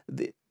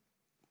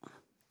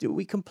 Do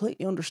we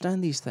completely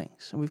understand these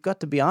things? And we've got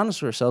to be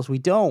honest with ourselves. We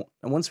don't.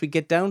 And once we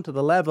get down to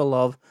the level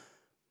of,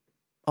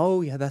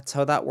 oh yeah, that's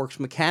how that works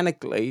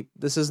mechanically,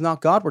 this is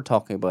not God we're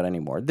talking about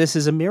anymore. This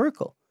is a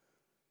miracle.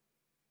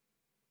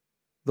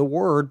 The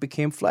Word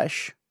became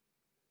flesh.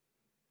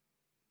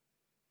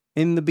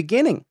 In the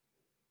beginning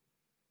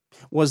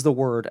was the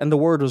Word, and the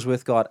Word was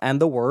with God,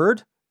 and the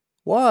Word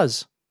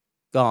was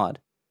God.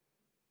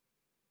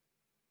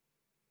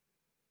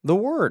 The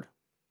Word,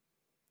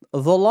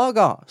 the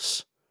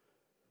Logos.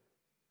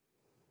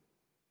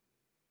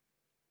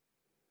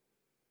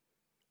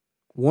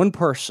 One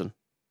person.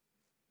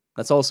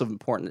 That's also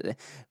important.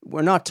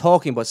 We're not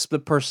talking about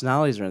split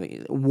personalities or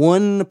anything.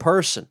 One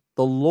person,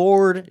 the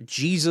Lord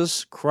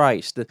Jesus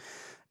Christ.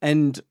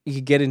 And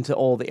you get into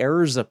all the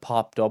errors that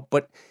popped up,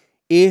 but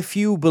if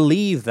you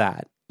believe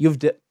that,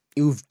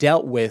 you've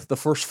dealt with the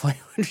first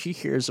 500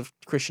 years of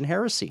Christian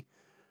heresy.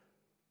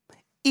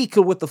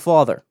 Equal with the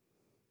Father.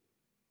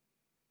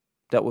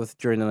 Dealt with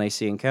during the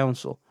Nicene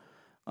Council.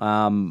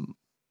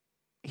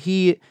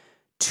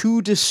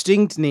 Two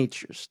distinct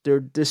natures. They're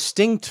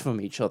distinct from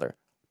each other.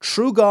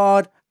 True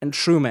God and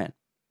true man.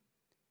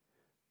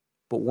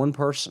 But one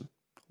person.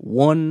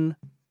 One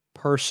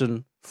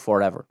person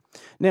forever.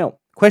 Now,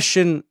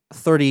 question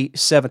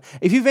 37.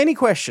 If you've any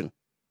question,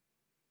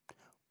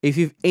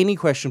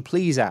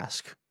 please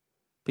ask.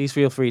 Please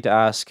feel free to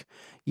ask.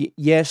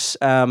 Yes,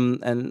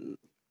 and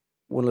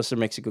one listener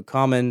makes a good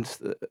comment.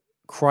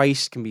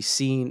 Christ can be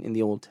seen in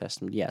the Old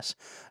Testament. Yes.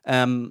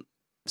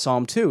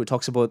 Psalm 2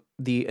 talks about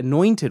the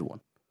anointed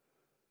one.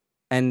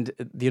 And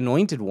the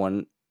anointed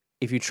one,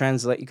 if you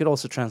translate, you could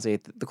also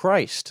translate the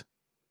Christ.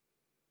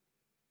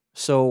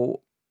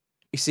 So,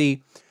 you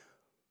see,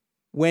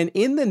 when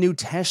in the New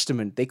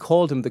Testament they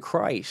called him the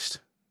Christ,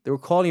 they were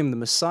calling him the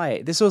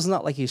Messiah. This was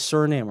not like his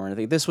surname or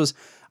anything. This was,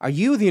 are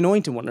you the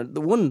anointed one, or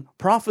the one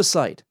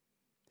prophesied,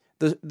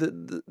 the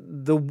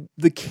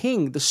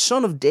king, the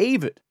son of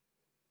David,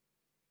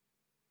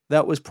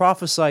 that was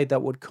prophesied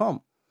that would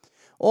come.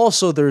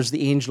 Also, there's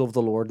the angel of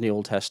the Lord in the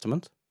Old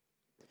Testament.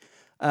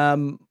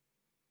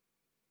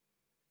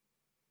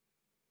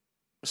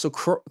 So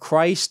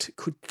Christ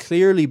could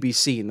clearly be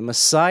seen. The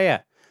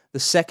Messiah, the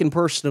second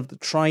person of the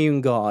triune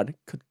God,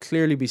 could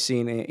clearly be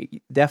seen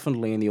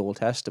definitely in the Old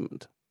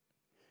Testament.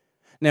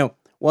 Now,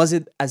 was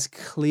it as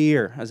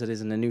clear as it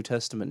is in the New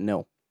Testament?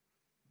 No.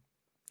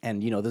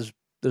 And,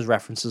 there's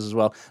references as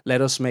well.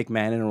 Let us make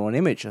man in our own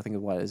image. I think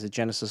is it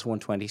Genesis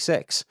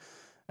 1:26.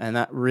 And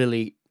that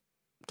really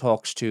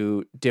talks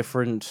to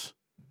different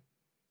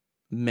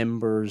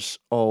members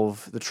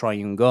of the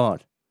triune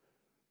God.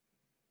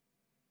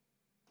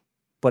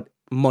 But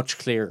much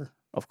clearer,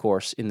 of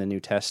course, in the New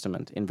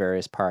Testament, in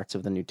various parts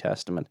of the New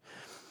Testament.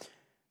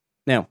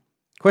 Now,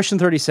 question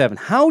 37.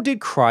 How did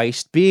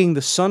Christ, being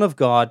the Son of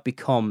God,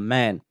 become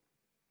man?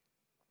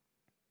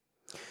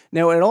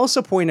 Now, I'd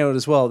also point out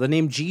as well, the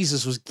name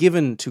Jesus was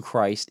given to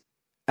Christ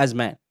as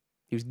man.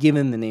 He was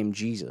given the name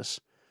Jesus.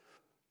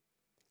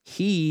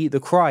 He, the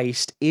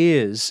Christ,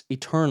 is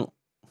eternal.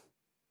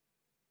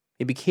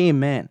 He became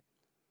man.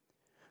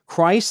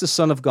 Christ, the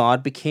Son of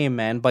God, became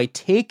man by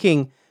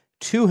taking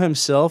to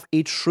himself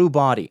a true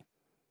body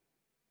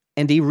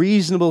and a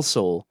reasonable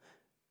soul.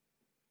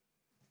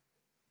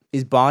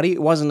 His body,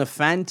 it wasn't a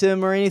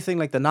phantom or anything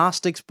like the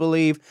Gnostics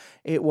believe.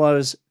 It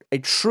was a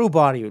true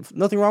body.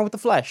 Nothing wrong with the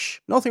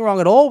flesh. Nothing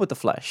wrong at all with the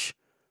flesh.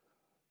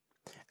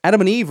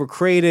 Adam and Eve were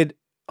created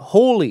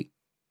holy,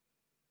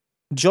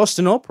 just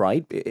and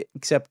upright,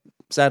 except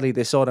sadly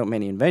they sought out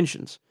many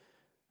inventions.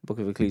 The book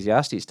of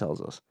Ecclesiastes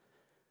tells us.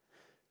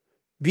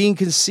 Being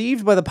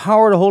conceived by the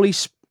power of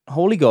the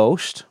Holy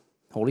Ghost,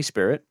 Holy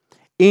Spirit,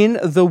 in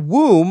the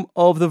womb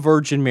of the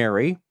Virgin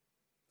Mary,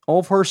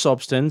 of her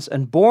substance,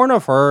 and born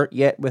of her,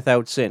 yet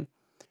without sin.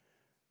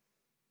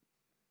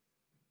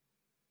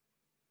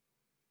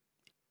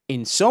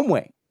 In some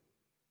way,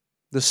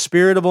 the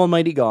Spirit of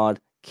Almighty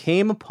God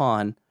came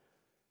upon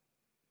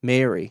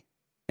Mary,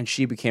 and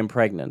she became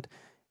pregnant.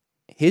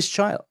 Her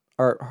child.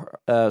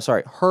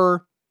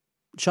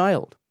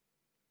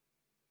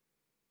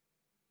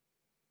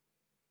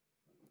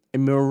 A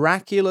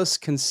miraculous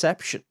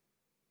conception.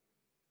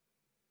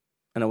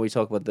 I know we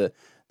talk about the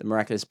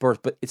miraculous birth,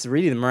 but it's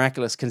really the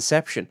miraculous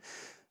conception.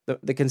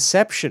 The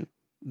conception,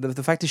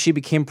 the fact that she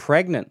became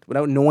pregnant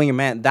without knowing a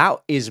man,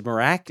 that is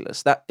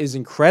miraculous. That is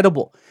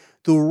incredible.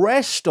 The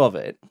rest of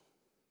it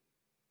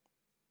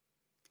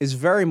is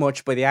very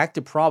much by the act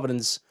of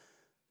providence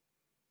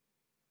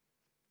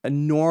a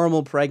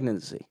normal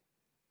pregnancy.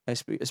 I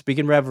speak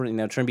in reverently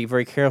now, trying to be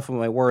very careful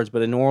with my words,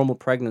 but a normal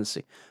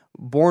pregnancy.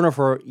 Born of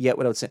her, yet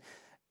without sin.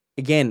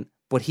 Again,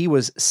 but he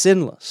was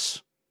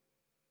sinless.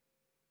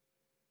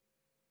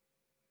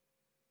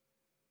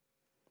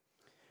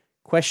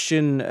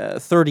 Question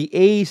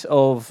 38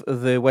 of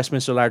the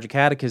Westminster Larger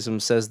Catechism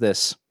says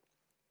this.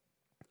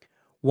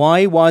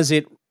 Why was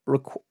it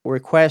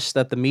request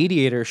that the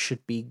mediator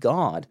should be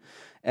God?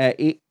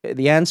 The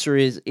answer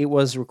is it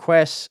was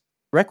requisite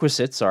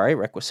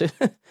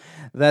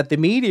that the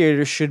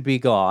mediator should be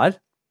God,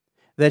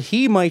 that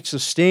he might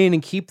sustain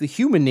and keep the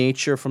human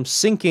nature from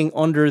sinking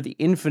under the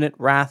infinite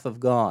wrath of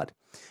God.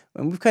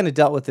 And we've kind of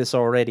dealt with this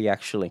already,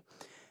 actually.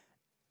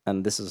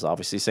 And this is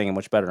obviously saying it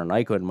much better than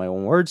I could in my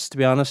own words, to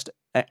be honest.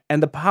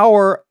 And the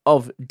power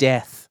of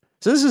death.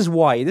 So this is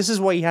why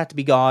he had to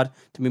be God,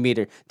 to be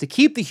mediator, to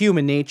keep the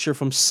human nature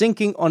from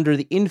sinking under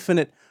the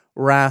infinite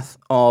wrath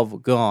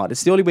of God.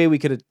 It's the only way we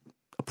could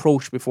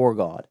approach before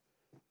God.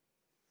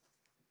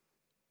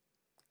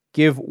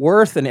 Give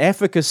worth and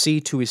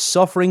efficacy to his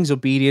sufferings,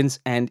 obedience,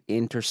 and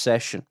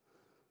intercession.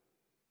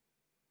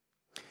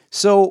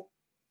 So,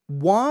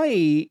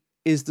 why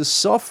is the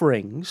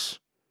sufferings,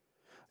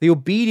 the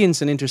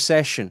obedience and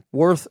intercession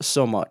worth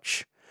so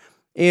much?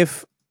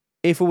 If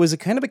it was a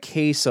kind of a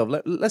case of,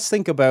 let's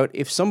think about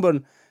if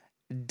someone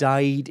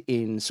died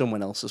in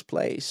someone else's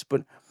place,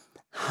 but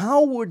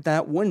how would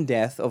that one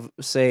death of,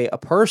 say, a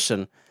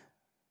person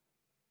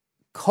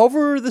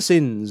cover the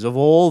sins of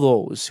all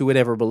those who would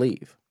ever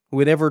believe, who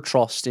would ever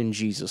trust in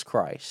Jesus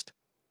Christ?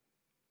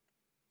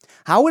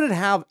 How would it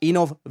have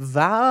enough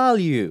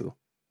value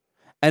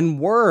and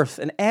worth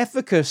and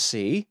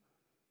efficacy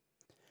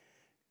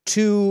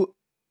to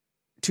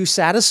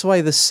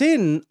satisfy the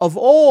sin of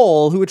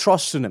all who would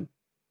trust in him?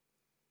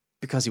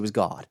 Because he was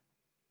God.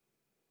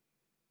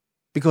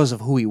 Because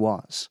of who he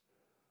was.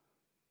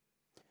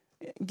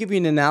 I'll give you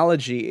an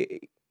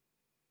analogy.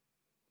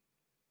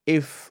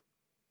 If,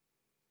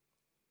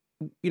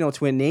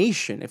 to a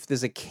nation, if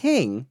there's a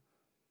king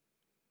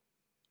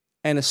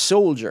and a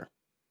soldier,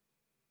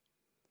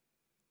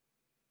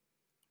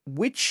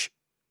 which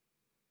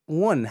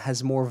one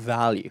has more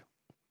value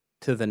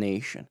to the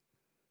nation?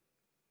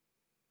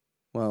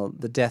 Well,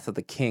 the death of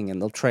the king,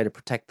 and they'll try to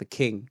protect the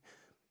king.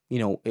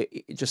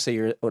 Just say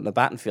you're on the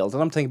battlefield,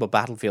 and I'm thinking about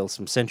battlefields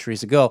from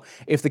centuries ago.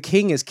 If the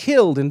king is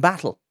killed in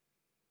battle,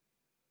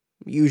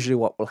 usually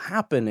what will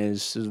happen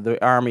is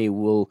the army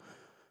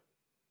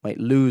might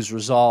lose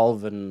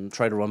resolve and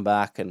try to run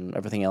back and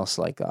everything else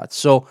like that.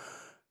 So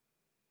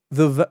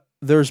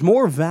there's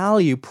more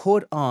value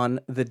put on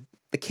the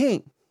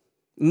king,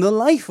 and the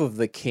life of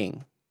the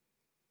king,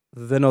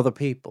 than other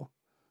people.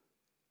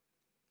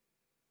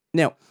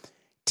 Now,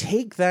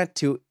 take that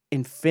to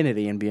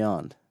infinity and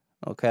beyond,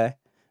 okay?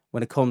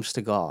 When it comes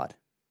to God.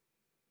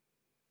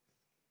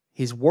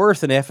 His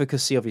worth and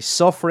efficacy of his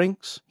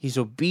sufferings, his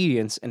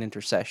obedience and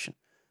intercession.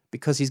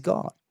 Because he's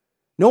God.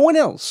 No one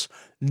else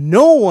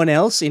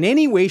in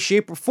any way,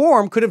 shape, or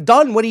form could have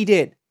done what he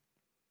did.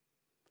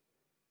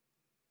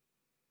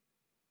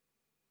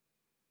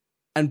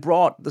 And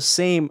brought the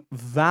same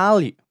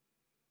value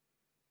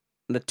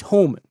and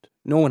atonement.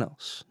 No one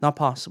else. Not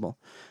possible.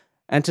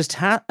 And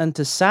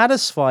to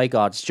satisfy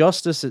God's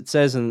justice, it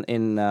says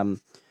in the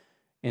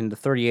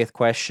 38th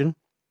question,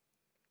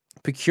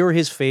 procure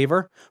his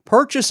favor,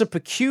 purchase a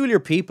peculiar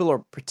people, or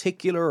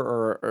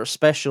particular or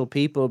special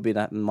people, be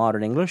that in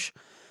modern English,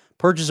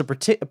 purchase a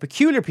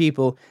peculiar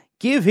people,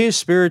 give his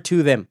spirit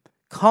to them,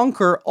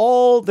 conquer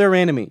all their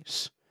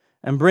enemies,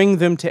 and bring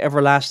them to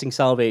everlasting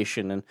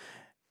salvation. And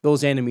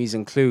those enemies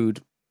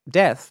include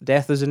death.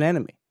 Death is an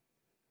enemy.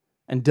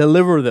 And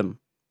deliver them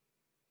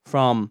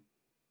from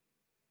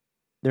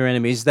their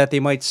enemies, that they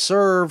might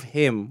serve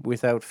him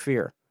without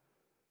fear.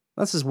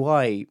 This is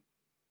why,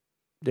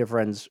 dear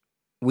friends,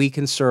 we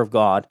can serve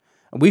God,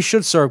 and we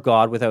should serve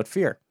God without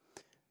fear.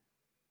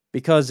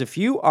 Because if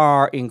you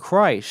are in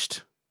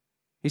Christ,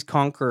 he's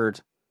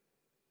conquered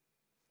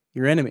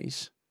your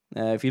enemies.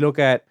 If you look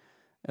at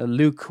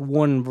Luke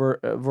 1,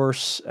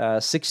 verse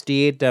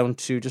 68 down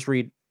to, just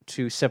read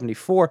to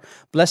 74.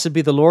 Blessed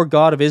be the Lord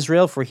God of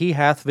Israel, for he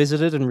hath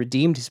visited and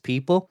redeemed his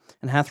people,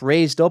 and hath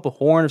raised up a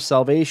horn of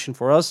salvation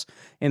for us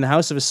in the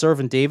house of his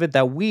servant David,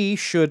 that we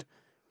should,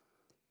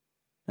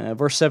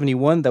 verse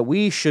 71, that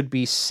we should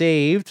be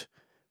saved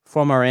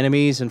from our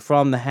enemies and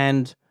from the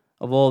hand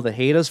of all that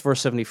hate us.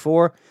 Verse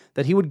 74,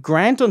 that he would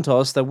grant unto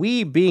us that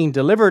we, being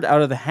delivered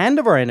out of the hand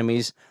of our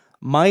enemies,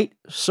 might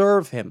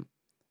serve him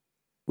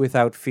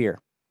without fear.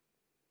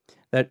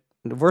 That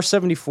verse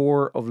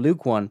 74 of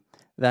Luke 1,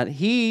 that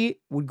he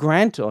would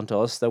grant unto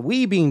us that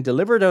we, being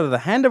delivered out of the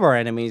hand of our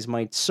enemies,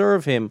 might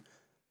serve him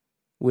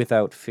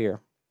without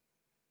fear.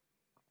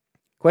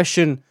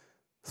 Question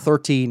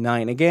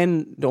 39.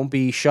 Again, don't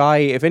be shy.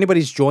 If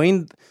anybody's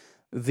joined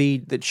the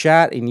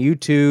chat in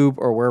YouTube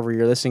or wherever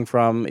you're listening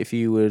from, if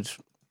you would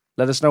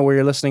let us know where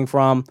you're listening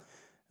from.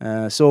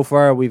 So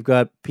far, we've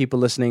got people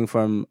listening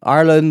from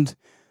Ireland,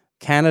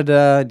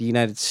 Canada, the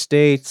United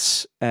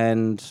States,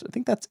 and I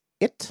think that's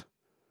it.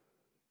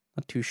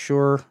 Not too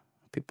sure.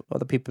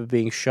 Other people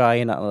being shy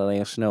and not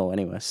letting us know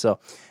anyway. So,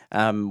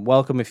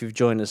 welcome if you've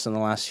joined us in the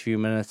last few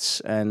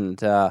minutes, and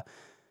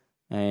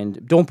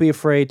don't be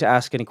afraid to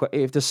ask any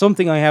questions. If there's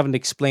something I haven't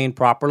explained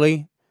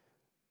properly,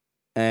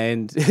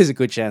 and there's a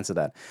good chance of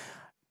that,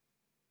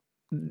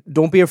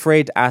 don't be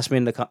afraid to ask me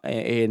in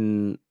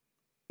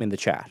the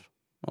chat.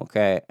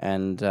 Okay,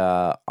 and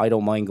I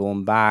don't mind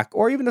going back,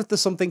 or even if there's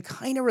something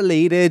kind of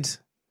related.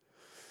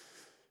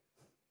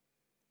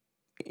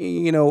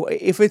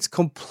 If it's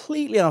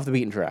completely off the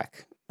beaten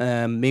track,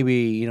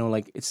 maybe,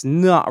 like it's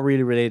not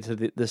really related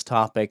to this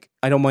topic,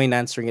 I don't mind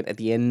answering it at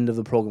the end of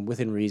the program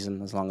within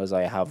reason, as long as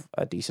I have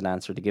a decent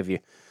answer to give you.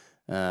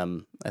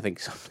 I think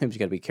sometimes you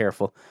got to be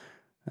careful.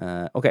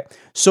 Okay,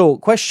 so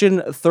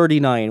question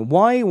 39.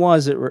 Why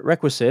was it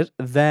requisite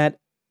that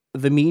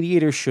the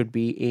mediator should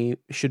be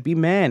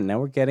man?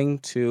 Now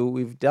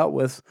we've dealt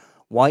with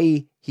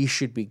why he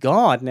should be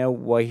God, now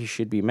why he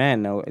should be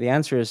man. Now the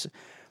answer is,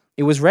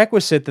 it was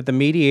requisite that the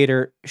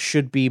mediator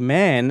should be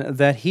man,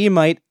 that he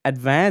might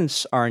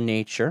advance our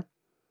nature,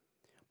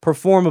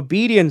 perform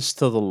obedience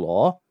to the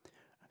law,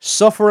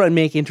 suffer and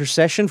make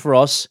intercession for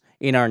us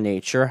in our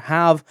nature,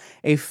 have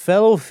a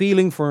fellow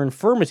feeling for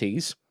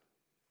infirmities,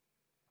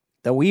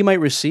 that we might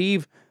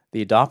receive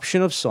the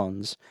adoption of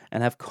sons,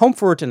 and have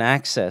comfort and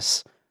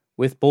access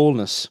with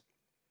boldness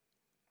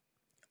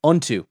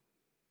unto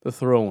the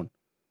throne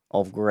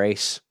of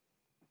grace.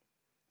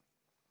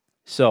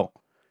 So,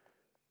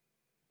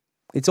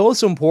 it's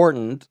also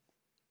important,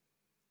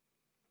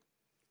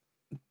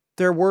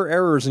 there were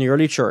errors in the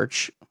early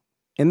church,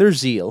 in their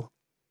zeal,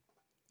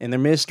 in their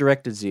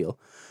misdirected zeal,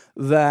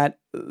 that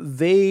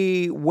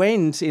they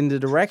went in the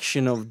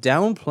direction of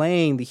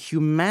downplaying the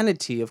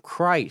humanity of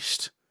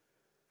Christ.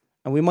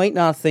 And we might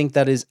not think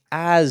that is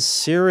as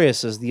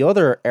serious as the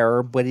other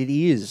error, but it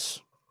is.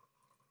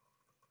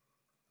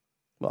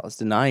 Well, it's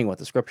denying what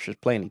the scriptures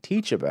plainly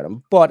teach about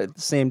him, but at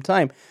the same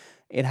time,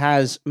 it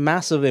has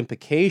massive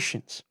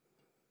implications.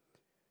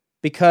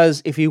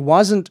 Because if he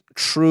wasn't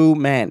true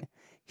man,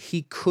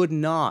 he could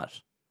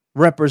not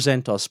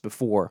represent us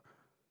before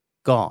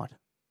God.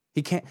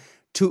 He can't.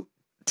 To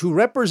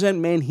represent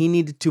man, he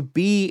needed to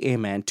be a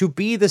man. To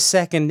be the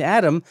second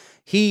Adam,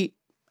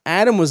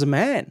 Adam was a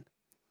man.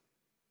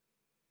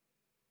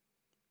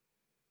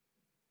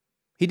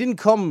 He didn't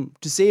come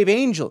to save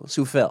angels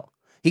who fell.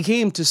 He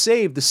came to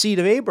save the seed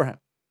of Abraham.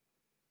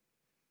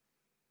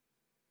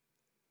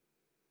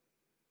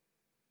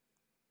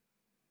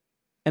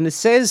 And it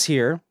says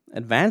here,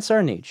 advance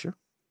our nature.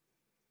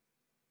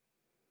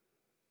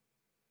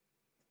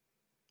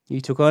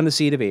 He took on the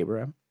seed of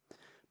Abraham.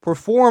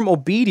 Perform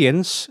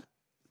obedience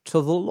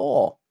to the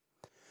law.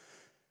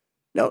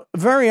 Now,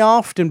 very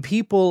often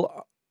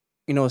people,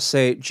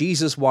 say,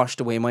 Jesus washed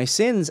away my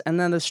sins, and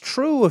that is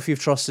true if you've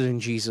trusted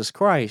in Jesus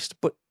Christ,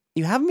 but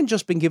you haven't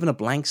just been given a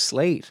blank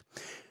slate.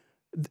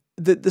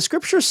 The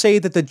scriptures say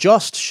that the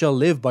just shall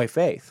live by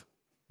faith.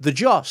 The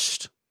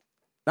just,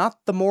 not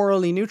the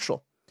morally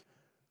neutral.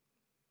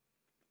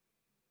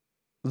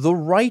 The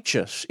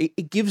righteous.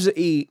 It gives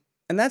and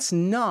that's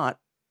not,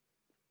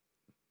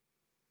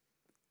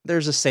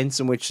 there's a sense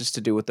in which it's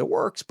to do with the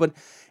works, but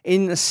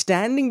in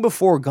standing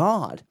before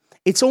God,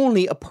 it's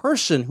only a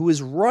person who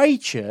is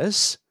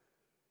righteous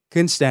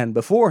can stand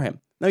before him.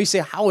 Now you say,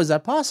 how is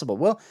that possible?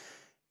 Well,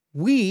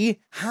 we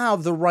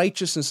have the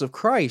righteousness of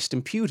Christ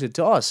imputed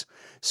to us.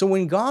 So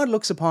when God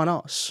looks upon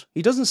us,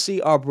 he doesn't see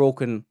our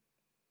broken,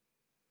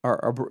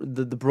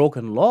 the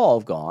broken law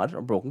of God,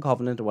 or broken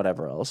covenant, or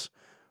whatever else.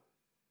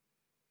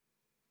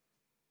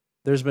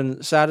 There's been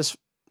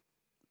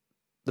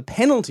the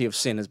penalty of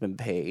sin has been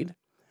paid.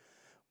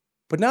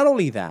 But not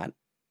only that,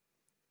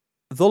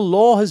 the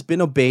law has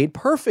been obeyed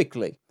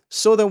perfectly.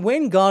 So that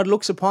when God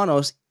looks upon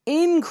us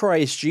in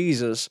Christ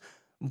Jesus,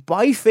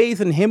 by faith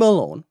in him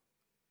alone,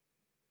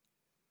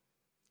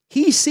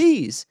 he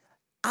sees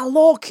a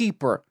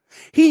lawkeeper.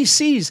 He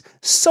sees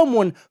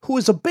someone who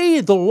has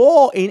obeyed the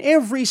law in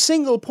every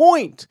single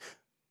point,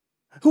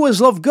 who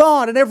has loved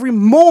God in every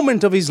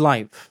moment of his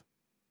life.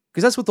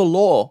 because that's what the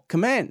law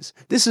commands.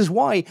 This is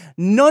why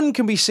none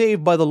can be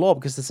saved by the law,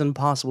 because it's an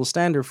impossible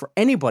standard for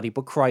anybody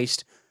but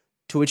Christ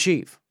to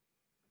achieve.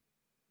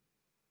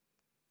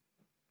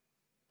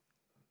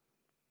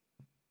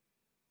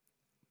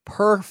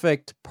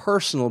 Perfect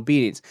personal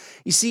obedience.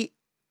 You see,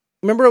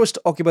 remember I was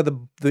talking about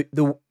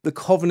the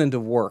covenant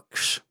of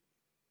works.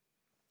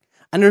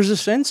 And there's a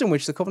sense in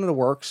which the covenant of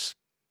works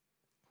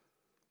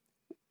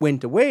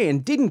went away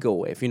and didn't go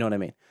away, if you know what I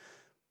mean.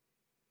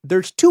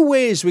 There's two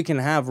ways we can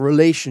have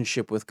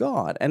relationship with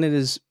God, and it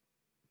is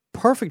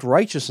perfect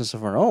righteousness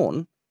of our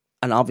own,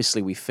 and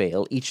obviously we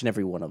fail, each and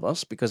every one of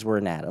us, because we're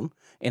in Adam.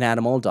 In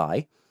Adam all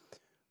die,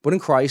 but in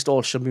Christ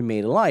all shall be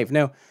made alive.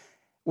 Now,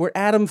 where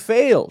Adam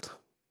failed,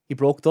 he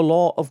broke the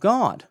law of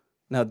God.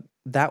 Now,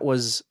 that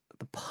was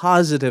the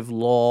positive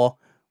law,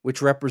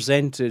 which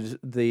represented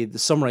the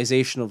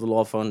summarization of the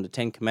law found in the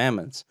Ten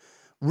Commandments,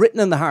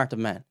 written in the heart of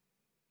man.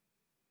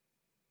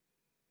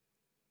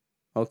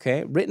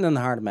 Okay, written in the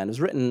heart of man. It was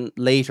written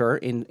later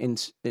in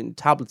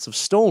tablets of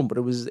stone, but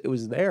it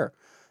was there.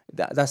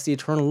 That's the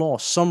eternal law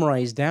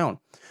summarized down.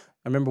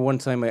 I remember one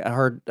time I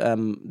heard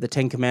the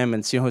Ten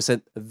Commandments. It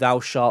said,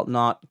 "Thou shalt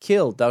not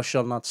kill, thou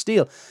shalt not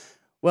steal."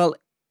 Well,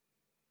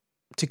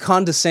 to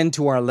condescend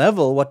to our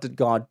level, what did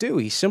God do?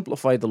 He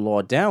simplified the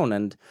law down,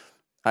 and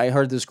I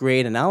heard this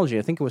great analogy.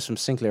 I think it was from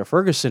Sinclair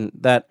Ferguson,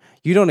 that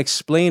you don't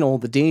explain all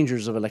the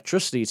dangers of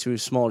electricity to a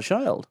small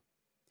child.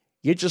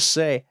 You just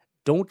say,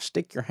 don't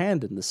stick your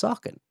hand in the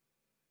socket.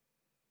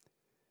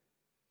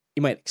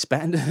 You might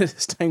expand it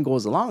as time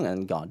goes along,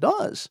 and God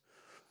does.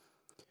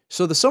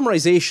 So the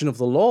summarization of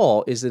the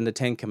law is in the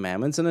Ten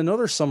Commandments, and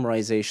another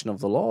summarization of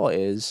the law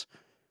is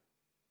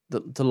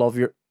to love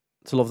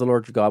the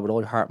Lord your God with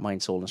all your heart,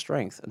 mind, soul, and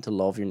strength, and to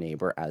love your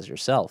neighbor as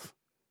yourself.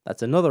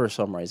 That's another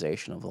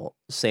summarization of the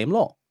same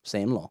law.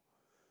 Same law.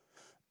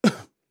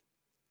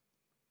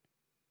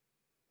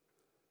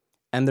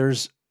 And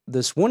there's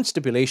this one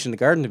stipulation in the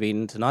Garden of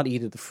Eden, to not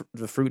eat of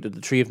the fruit of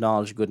the tree of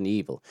knowledge of good and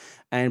evil.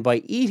 And by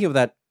eating of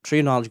that tree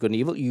of knowledge of good and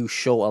evil, you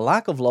show a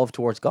lack of love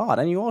towards God,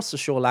 and you also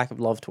show a lack of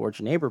love towards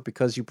your neighbor,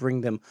 because you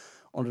bring them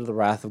under the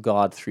wrath of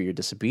God through your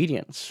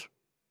disobedience.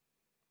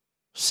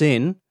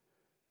 Sin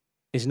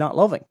is not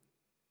loving.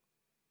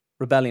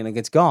 Rebellion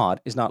against God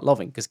is not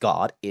loving, because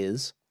God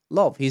is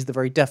love. He's the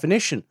very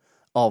definition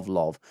of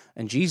love.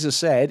 And Jesus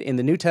said in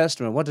the New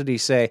Testament, what did he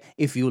say?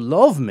 If you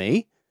love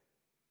me,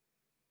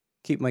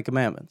 keep my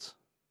commandments.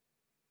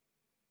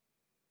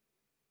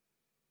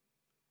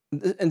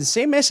 And the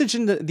same message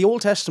in the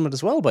Old Testament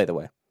as well, by the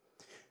way.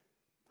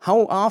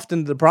 How often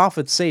did the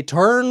prophets say,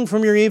 turn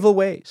from your evil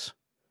ways.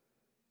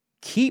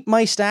 Keep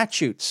my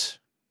statutes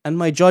and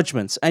my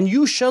judgments, and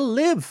you shall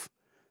live.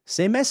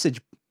 Same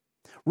message.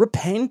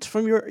 Repent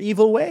from your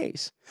evil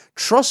ways.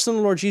 Trust in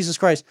the Lord Jesus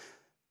Christ.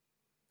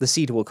 The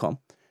seed will come.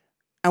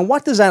 And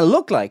what does that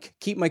look like?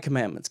 Keep my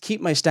commandments. Keep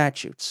my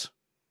statutes.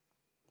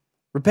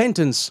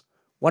 Repentance,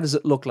 what does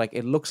it look like?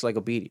 It looks like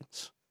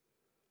obedience.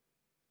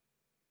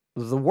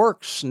 The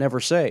works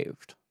never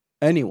saved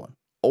anyone,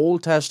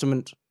 Old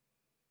Testament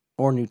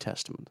or New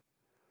Testament.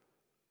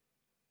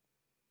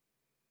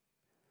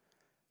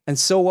 And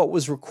so what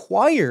was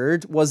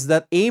required was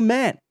that a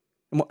man,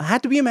 it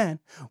had to be a man,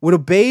 would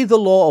obey the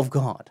law of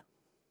God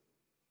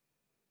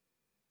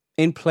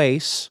in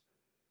place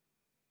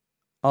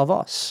of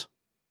us.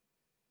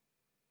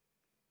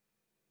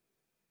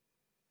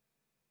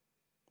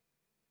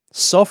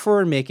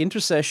 Suffer and make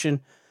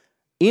intercession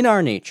in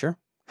our nature,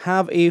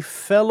 have a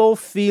fellow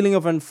feeling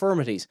of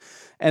infirmities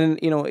and,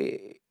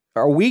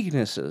 our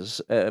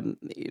weaknesses. And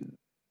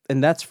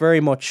that's very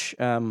much,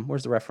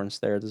 where's the reference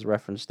there? There's a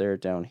reference there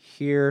down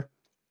here.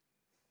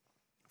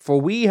 For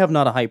we have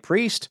not a high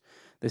priest.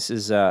 This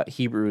is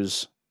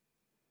Hebrews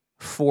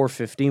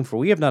 4:15. For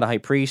we have not a high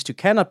priest who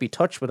cannot be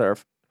touched with our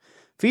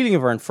feeling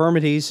of our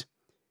infirmities,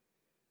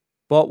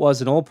 but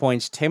was in all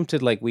points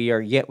tempted like we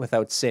are, yet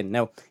without sin.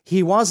 Now,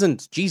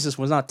 Jesus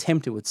was not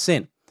tempted with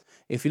sin.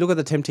 If you look at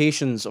the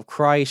temptations of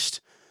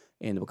Christ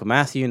in the book of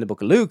Matthew, in the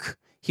book of Luke,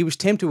 he was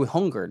tempted with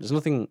hunger. There's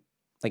nothing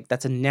like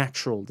that's a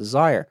natural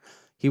desire.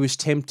 He was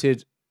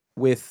tempted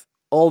with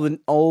all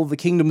the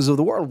kingdoms of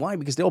the world. Why?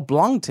 Because they all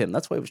belonged to him.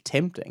 That's why it was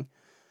tempting.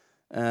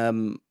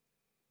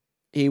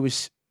 He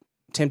was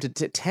tempted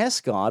to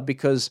test God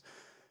because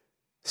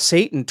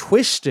Satan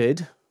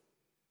twisted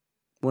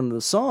one of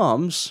the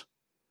Psalms.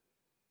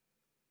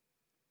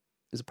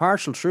 Is a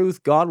partial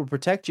truth. God will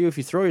protect you if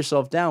you throw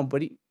yourself down.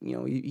 But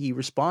he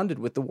responded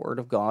with the word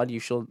of God.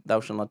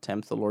 Thou shalt not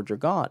tempt the Lord your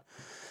God.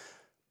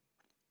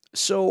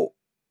 So,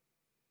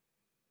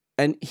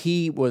 and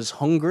he was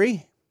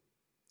hungry,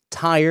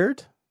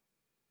 tired,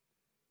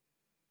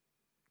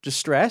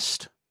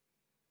 distressed,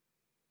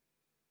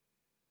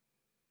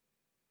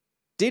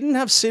 didn't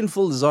have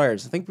sinful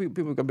desires. I think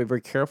people have got to be very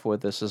careful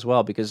with this as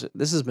well, because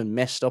this has been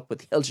messed up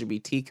with the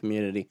LGBT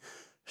community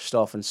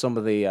stuff and some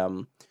of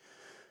the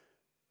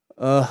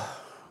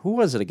who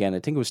was it again? I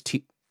think it was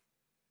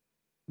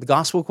the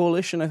Gospel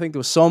Coalition. I think there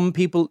was some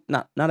people,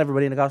 not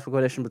everybody in the Gospel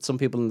Coalition, but some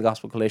people in the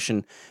Gospel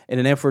Coalition, in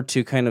an effort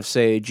to kind of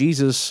say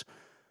Jesus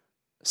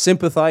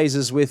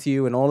sympathizes with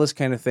you and all this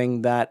kind of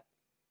thing, that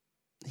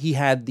he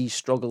had these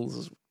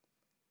struggles.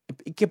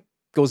 It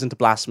goes into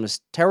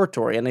blasphemous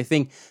territory. And I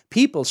think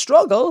people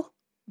struggle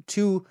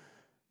to...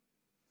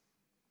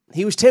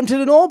 He was tempted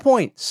in all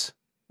points.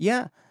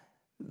 Yeah.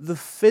 The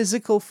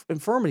physical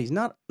infirmities,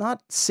 not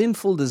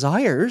sinful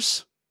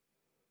desires.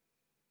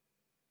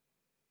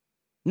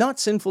 Not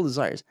sinful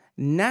desires.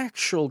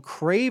 Natural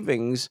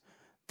cravings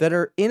that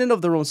are in and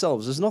of their own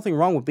selves. There's nothing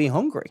wrong with being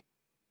hungry.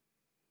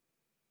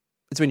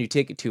 It's when you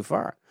take it too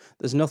far.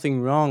 There's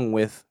nothing wrong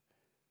with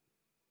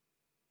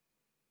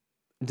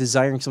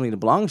desiring something that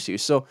belongs to you.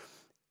 So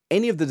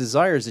any of the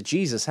desires that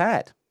Jesus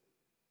had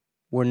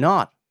were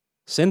not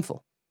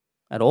sinful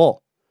at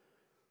all.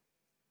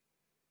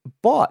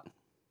 But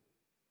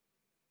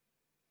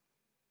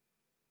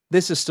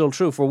this is still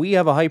true, for we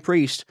have a high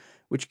priest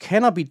which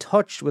cannot be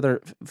touched with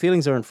our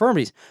feelings or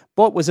infirmities,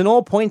 but was in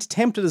all points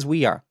tempted as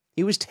we are.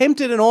 He was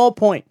tempted in all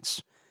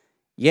points,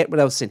 yet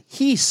without sin.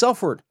 He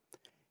suffered.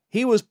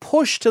 He was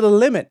pushed to the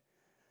limit.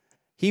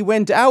 He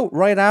went out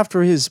right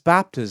after his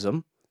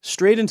baptism,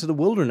 straight into the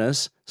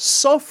wilderness,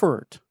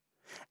 suffered,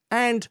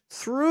 and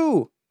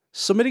through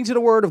submitting to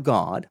the word of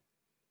God,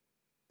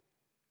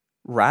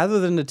 rather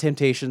than the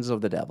temptations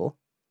of the devil,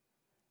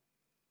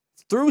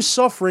 through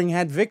suffering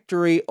had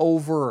victory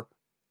over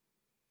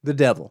the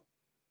devil.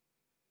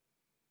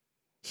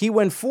 He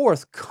went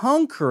forth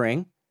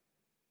conquering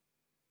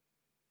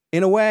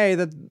in a way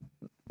that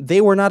they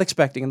were not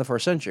expecting in the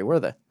first century, were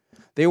they?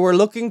 They were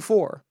looking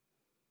for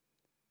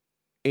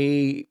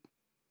some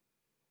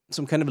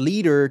kind of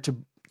leader to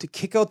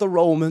kick out the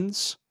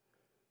Romans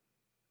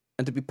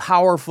and to be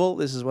powerful.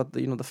 This is what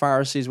the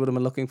Pharisees would have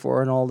been looking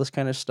for and all this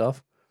kind of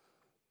stuff.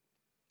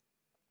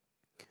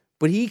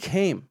 But he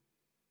came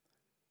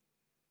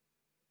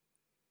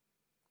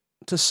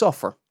to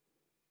suffer.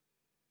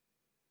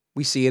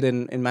 We see it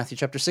in Matthew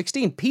chapter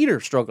 16. Peter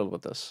struggled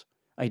with this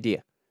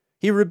idea.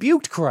 He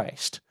rebuked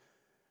Christ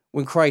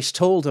when Christ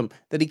told him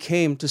that he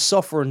came to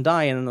suffer and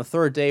die and on the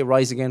third day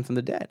rise again from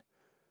the dead.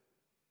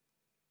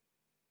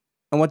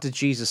 And what did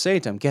Jesus say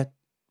to him? Get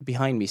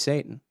behind me,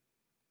 Satan.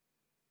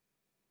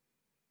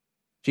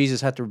 Jesus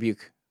had to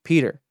rebuke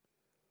Peter.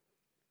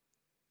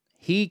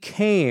 He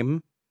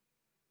came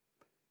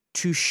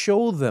to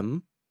show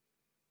them,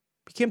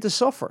 he came to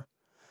suffer.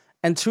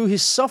 And through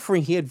his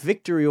suffering, he had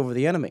victory over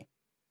the enemy.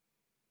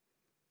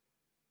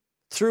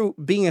 Through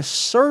being a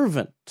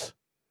servant.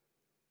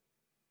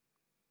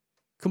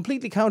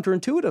 Completely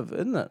counterintuitive,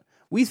 isn't it?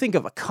 We think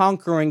of a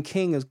conquering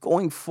king as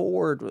going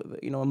forward with,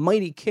 a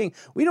mighty king.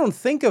 We don't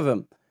think of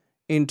him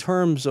in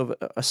terms of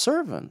a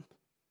servant.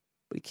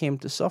 But he came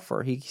to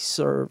suffer. He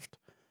served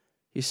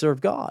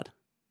God.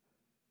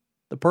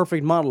 The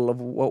perfect model of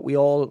what we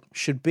all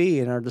should be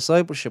in our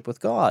discipleship with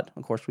God.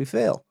 Of course, we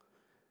fail.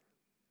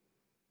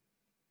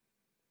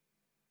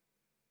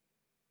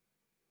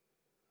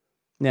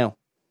 Now,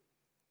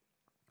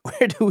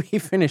 where do we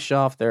finish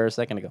off there a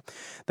second ago?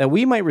 That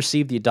we might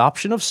receive the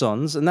adoption of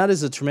sons, and that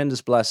is a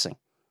tremendous blessing.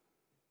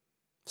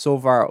 So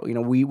far,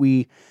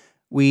 we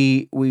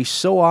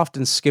so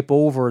often skip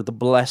over the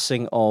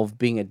blessing of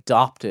being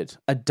adopted.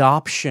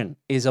 Adoption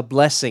is a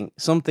blessing,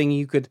 something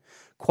you could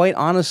quite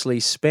honestly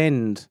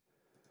spend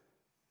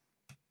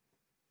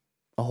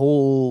a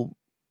whole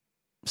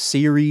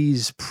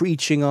series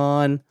preaching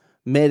on,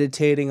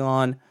 meditating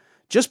on.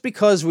 Just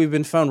because we've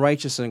been found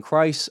righteous in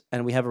Christ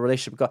and we have a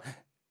relationship with God,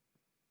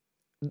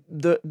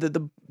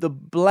 the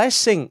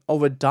blessing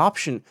of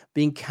adoption,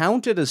 being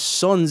counted as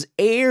sons,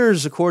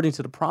 heirs according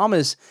to the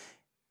promise,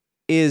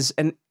 is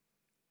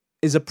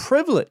a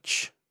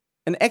privilege,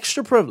 an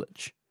extra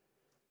privilege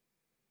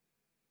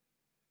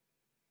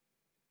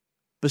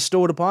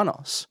bestowed upon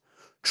us,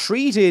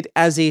 treated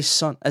as a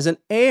son, as an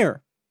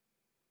heir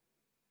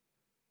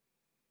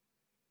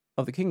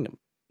of the kingdom.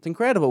 It's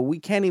incredible. We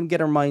can't even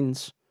get our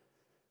minds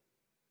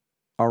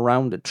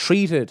around it.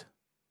 Treated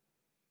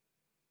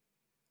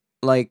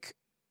like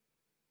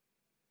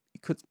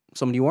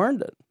somebody who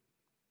earned it.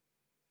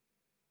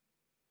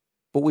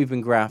 But we've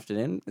been grafted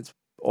in. It's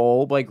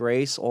all by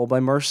grace, all by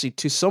mercy,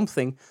 to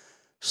something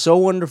so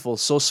wonderful,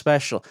 so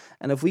special.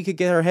 And if we could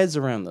get our heads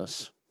around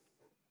this,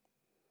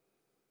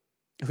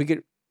 if we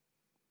could,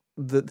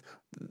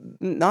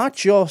 not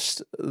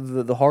just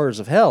the horrors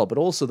of hell, but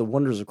also the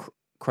wonders of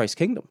Christ's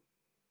kingdom,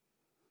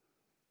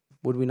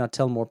 would we not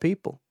tell more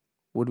people?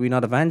 Would we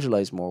not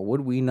evangelize more?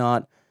 Would we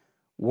not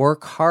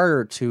work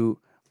harder to,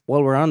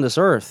 while we're on this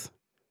earth,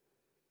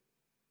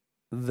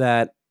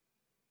 that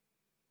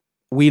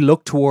we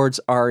look towards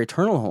our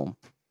eternal home,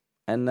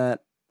 and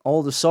that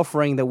all the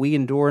suffering that we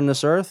endure in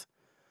this earth,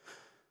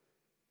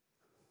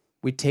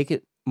 we take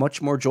it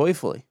much more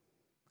joyfully,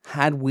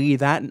 had we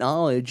that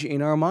knowledge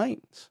in our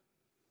minds.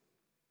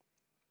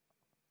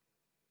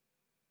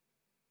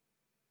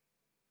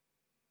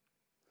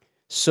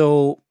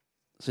 So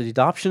the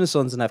adoption of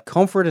sons, and have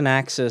comfort and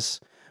access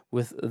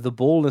with the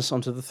boldness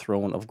unto the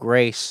throne of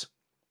grace.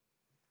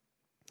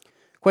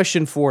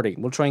 Question 40.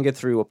 We'll try and get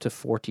through up to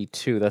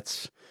 42.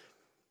 That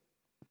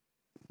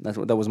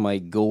was my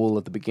goal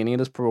at the beginning of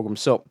this program.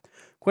 So,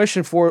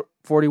 Question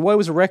 440, why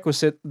was it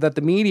requisite that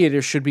the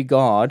mediator should be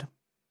God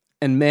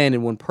and man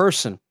in one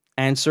person?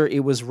 Answer,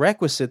 it was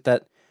requisite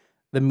that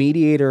the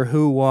mediator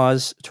who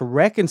was to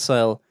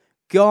reconcile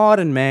God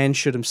and man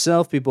should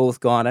himself be both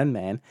God and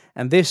man,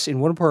 and this in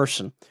one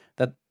person,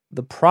 that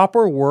the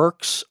proper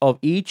works of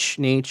each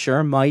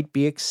nature might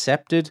be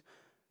accepted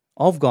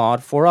of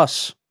God for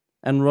us,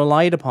 and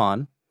relied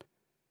on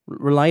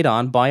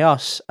by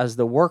us as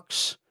the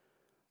works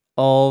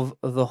of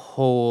the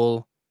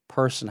whole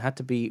person. It had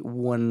to be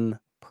one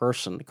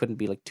person. It couldn't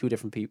be like two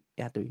different people.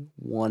 It had to be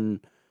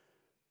one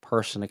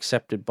person,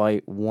 accepted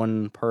by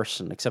one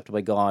person, accepted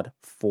by God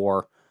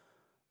for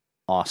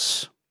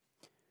us.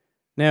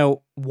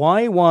 Now,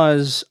 why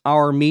was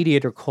our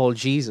mediator called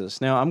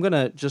Jesus? Now, I'm going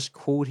to just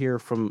quote here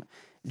from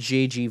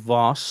J.G.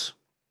 Voss.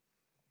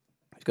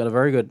 He's got a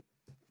very good,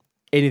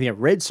 anything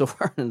I've read so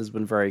far, and has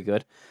been very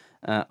good,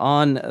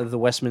 on the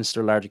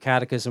Westminster Larger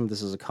Catechism.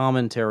 This is a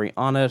commentary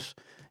on it.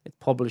 It's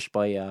published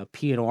by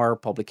P&R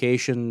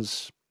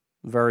Publications.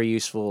 Very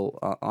useful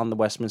on the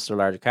Westminster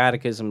Larger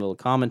Catechism, a little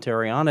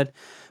commentary on it.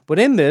 But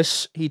in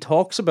this, he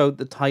talks about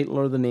the title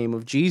or the name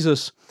of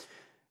Jesus.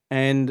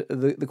 And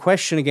the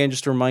question, again,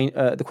 just to remind,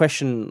 the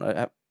question,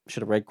 I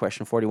should have read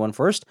question 41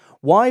 first.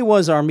 Why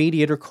was our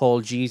mediator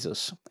called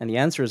Jesus? And the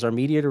answer is, our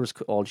mediator was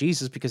called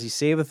Jesus because he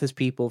saveth his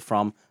people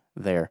from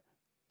their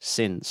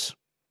sins.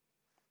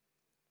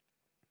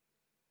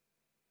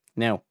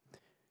 Now,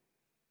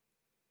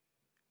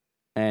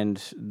 and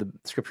the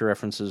scripture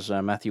references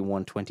Matthew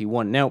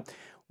 1:21. Now,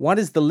 what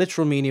is the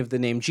literal meaning of the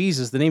name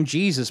Jesus? The name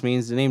Jesus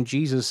means, the name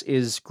Jesus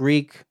is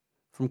Greek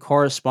from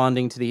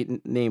corresponding to the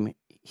name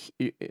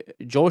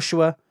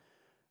Jehoshua,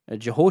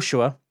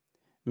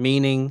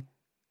 meaning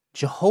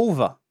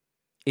Jehovah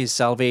is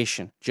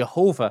salvation.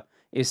 Jehovah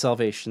is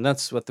salvation.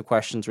 That's what the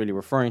question's really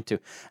referring to.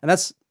 And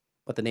that's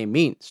what the name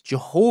means.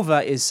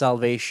 Jehovah is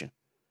salvation.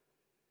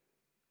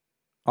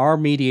 Our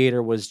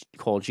mediator was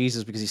called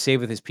Jesus because he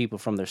saveth his people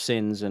from their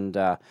sins. And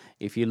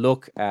if you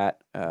look at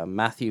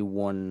Matthew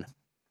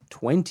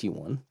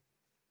 1:21,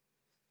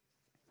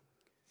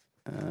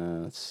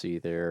 let's see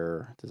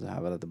there. Does it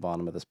have it at the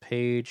bottom of this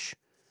page?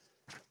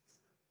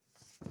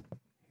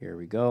 Here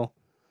we go.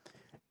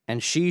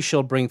 And she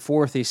shall bring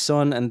forth a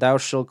son, and thou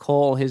shalt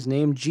call his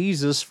name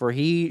Jesus, for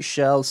he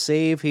shall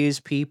save his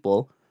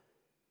people.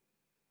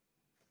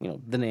 You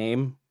know, the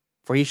name,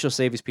 for he shall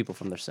save his people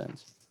from their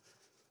sins.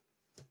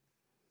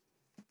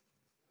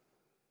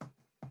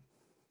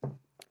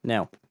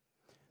 Now,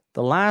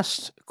 the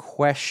last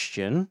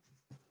question,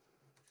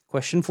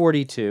 question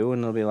 42,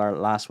 and it'll be our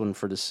last one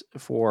for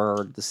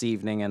this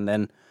evening, and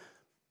then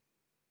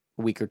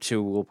a week or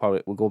two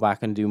we'll go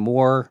back and do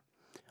more.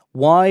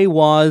 Why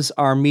was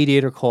our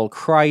mediator called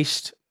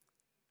Christ?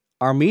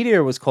 Our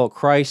mediator was called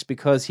Christ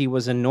because he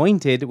was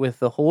anointed with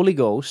the Holy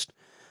Ghost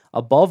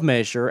above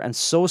measure, and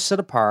so set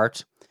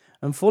apart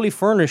and fully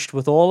furnished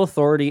with all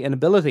authority and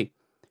ability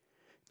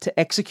to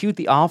execute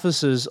the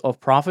offices of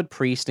prophet,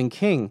 priest, and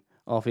king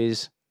of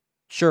his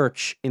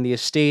church in the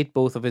estate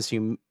both of his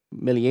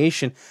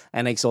humiliation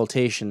and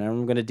exaltation. And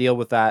I'm going to deal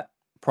with that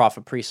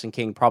prophet, priest, and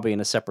king probably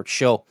in a separate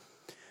show.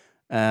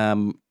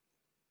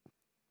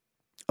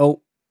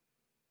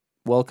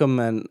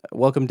 Welcome,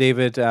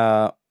 David.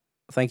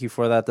 Thank you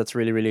for that. That's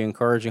really, really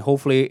encouraging.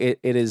 Hopefully it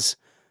is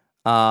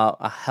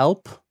a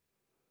help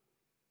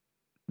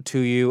to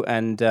you.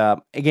 And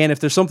again, if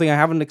there's something I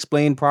haven't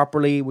explained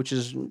properly, which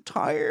is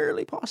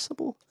entirely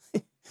possible,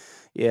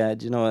 yeah,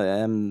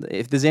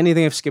 if there's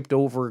anything I've skipped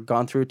over,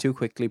 gone through it too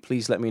quickly,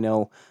 please let me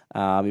know.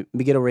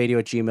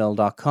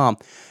 megiddoradio@gmail.com.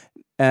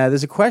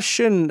 There's a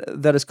question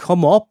that has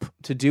come up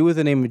to do with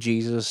the name of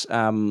Jesus.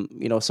 Some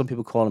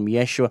people call him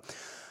Yeshua.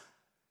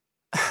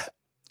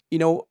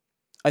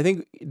 I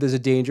think there's a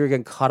danger of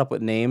getting caught up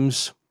with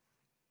names.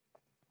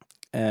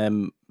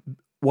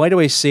 Why do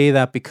I say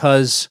that?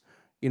 Because,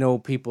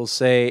 people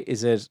say,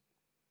 is it,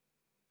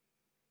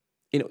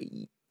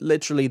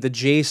 literally the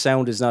J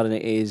sound is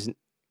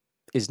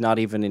not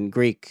even in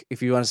Greek.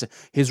 If you want to say,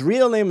 his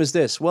real name is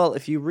this. Well,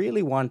 if you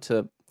really want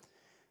to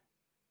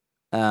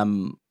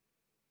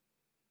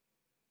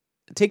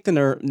take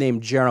the name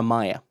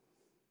Jeremiah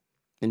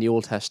in the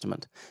Old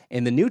Testament.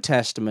 In the New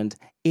Testament,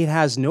 it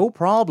has no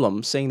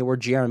problem saying the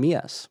word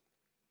Jeremias.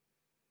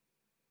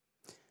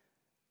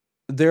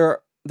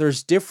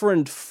 There's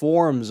different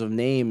forms of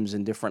names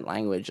in different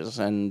languages,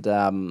 and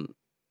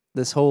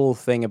this whole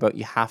thing about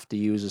you have to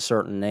use a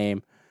certain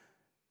name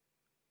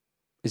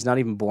is not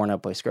even borne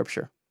out by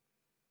Scripture.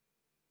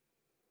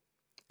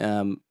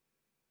 You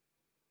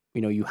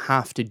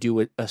have to do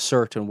it a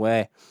certain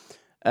way.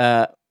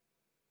 Like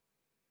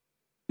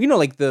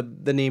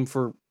the name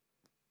for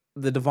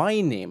the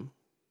divine name.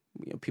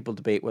 People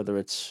debate whether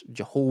it's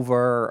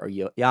Jehovah or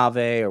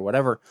Yahweh or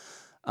whatever.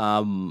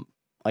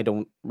 I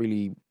don't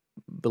really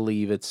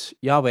believe it's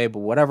Yahweh, but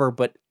whatever.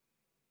 But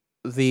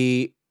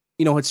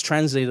it's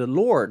translated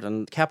Lord,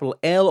 and capital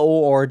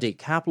Lord,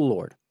 capital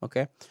Lord.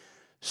 Okay,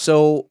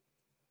 so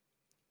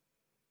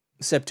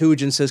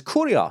Septuagint says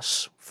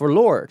Kurios for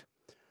Lord.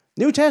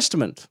 New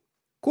Testament,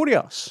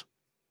 Kurios.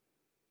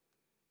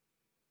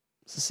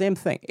 It's the same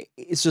thing.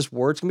 It's just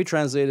words can be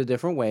translated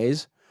different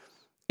ways.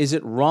 Is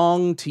it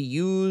wrong to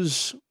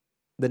use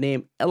the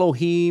name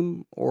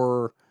Elohim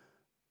or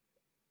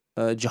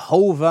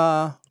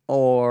Jehovah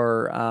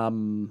or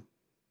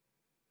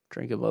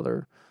drink of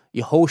other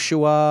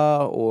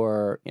Yehoshua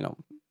or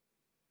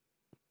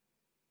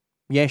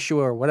Yeshua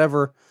or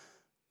whatever,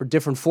 or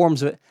different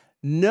forms of it?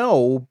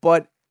 No,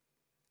 but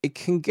it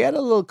can get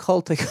a little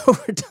cultic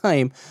over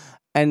time,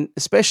 and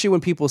especially when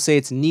people say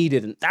it's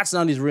needed and that's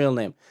not his real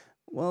name.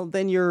 Well,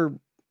 then you're,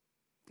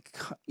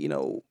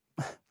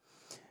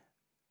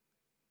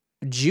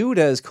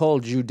 Judah is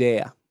called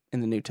Judea in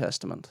the New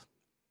Testament.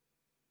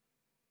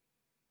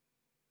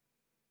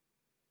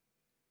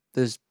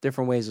 There's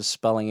different ways of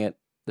spelling it.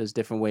 There's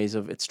different ways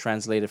of it's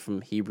translated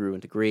from Hebrew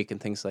into Greek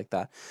and things like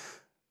that.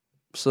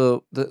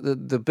 So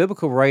the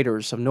biblical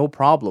writers have no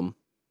problem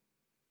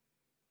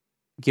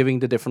giving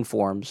the different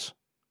forms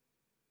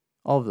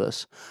of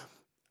this.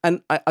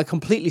 And I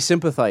completely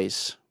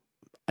sympathize.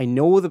 I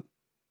know that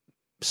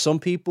some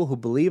people who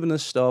believe in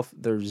this stuff,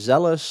 they're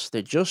zealous,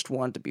 they just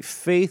want to be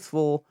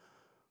faithful,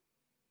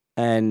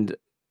 and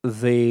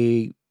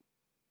they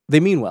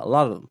mean well, a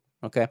lot of them,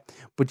 okay?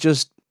 But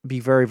just be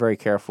very, very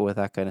careful with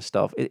that kind of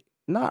stuff.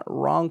 Not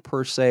wrong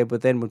per se,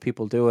 but then when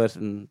people do it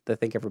and they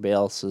think everybody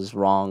else is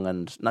wrong,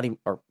 and not even,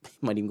 or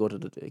might even go to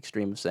the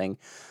extreme of saying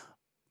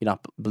you're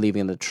not believing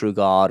in the true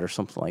God or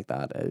something like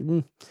that.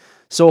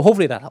 So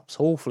hopefully that helps.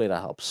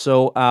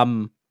 So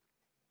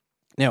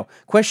now,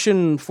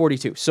 question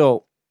 42.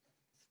 So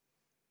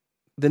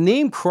the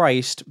name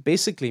Christ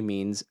basically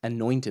means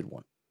anointed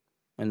one.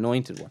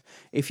 Anointed one.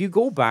 If you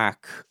go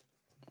back,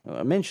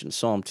 I mentioned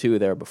Psalm 2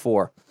 there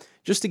before,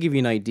 just to give you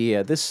an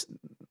idea, this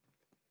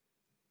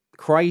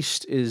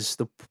Christ it's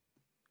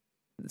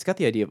got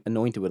the idea of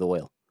anointed with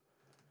oil.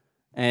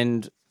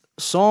 And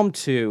Psalm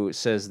 2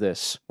 says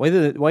this: Why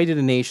did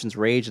the nations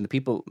rage and the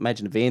people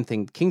imagine a vain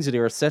thing? The kings of the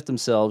earth set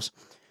themselves,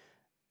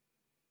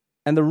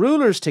 and the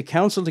rulers take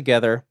counsel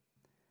together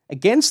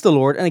against the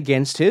Lord and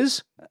against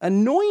his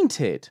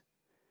anointed,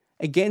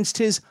 against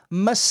his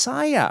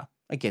Messiah,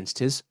 against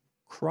his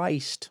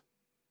Christ.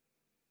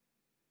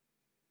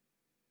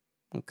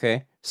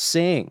 Okay,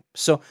 saying.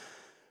 So,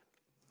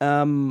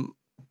 the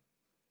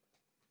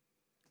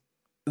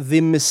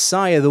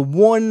Messiah, the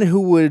one who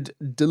would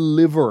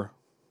deliver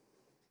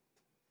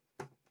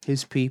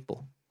his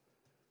people,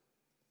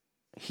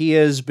 he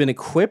has been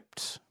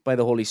equipped by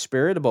the Holy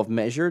Spirit above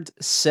measure,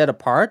 set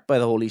apart by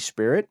the Holy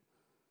Spirit.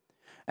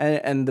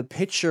 And the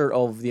picture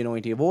of the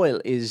anointing of oil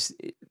is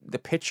the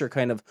picture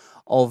kind of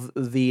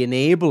the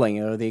enabling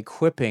or the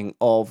equipping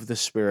of the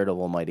Spirit of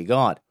Almighty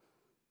God.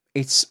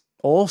 It's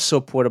also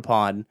put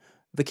upon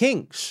the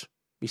kings.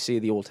 You see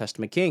the Old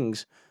Testament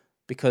kings,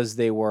 because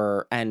they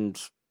were,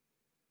 and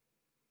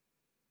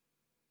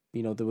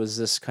there was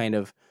this kind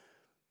of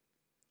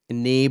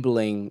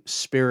enabling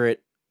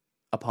spirit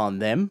upon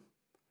them.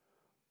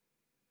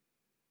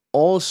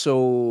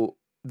 Also,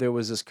 there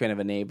was this kind of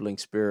enabling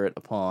spirit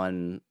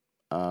upon,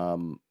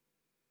 I'm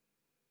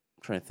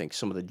trying to think,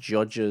 some of the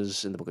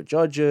judges in the book of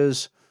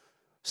Judges,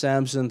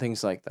 Samson,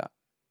 things like that.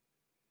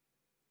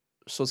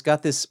 So it's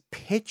got this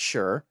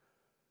picture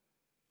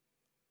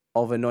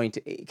of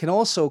anointing. It can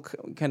also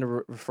kind of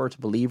refer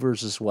to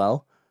believers as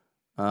well.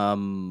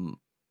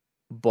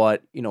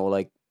 But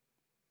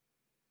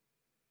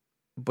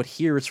but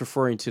here it's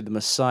referring to the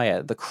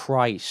Messiah, the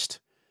Christ.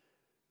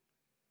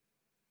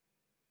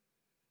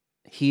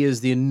 He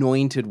is the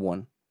anointed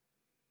one,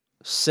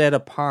 set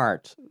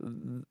apart,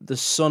 the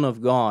Son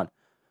of God,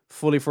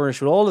 fully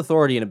furnished with all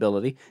authority and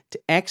ability to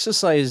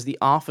exercise the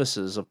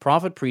offices of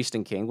prophet, priest,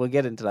 and king. We'll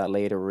get into that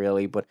later,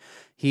 really, but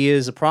he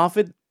is a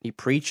prophet, he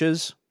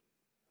preaches.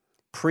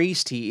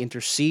 Priest, he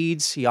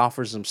intercedes, he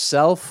offers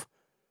himself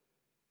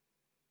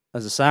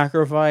as a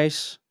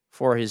sacrifice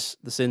for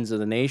the sins of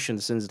the nation,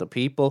 the sins of the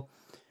people.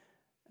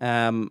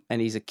 And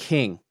he's a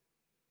king.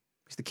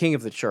 He's the king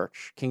of the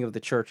church, king of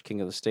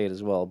the state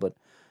as well, but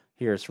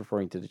here it's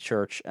referring to the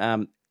church.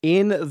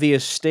 In the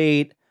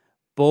estate,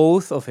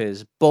 both of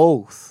his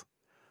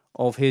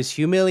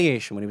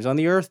humiliation. When he was on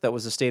the earth, that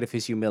was the state of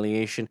his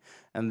humiliation.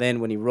 And then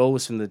when he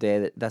rose from the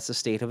dead, that's the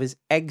state of his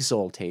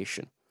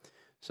exaltation.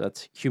 So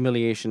that's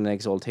humiliation and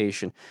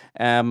exaltation.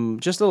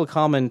 Just a little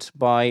comment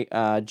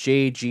by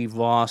J.G.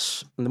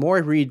 Voss. And the more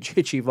I read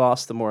J.G.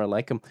 Voss, the more I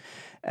like him.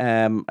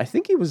 I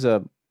think he was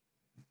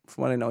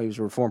from what I know, he was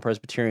a Reformed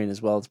Presbyterian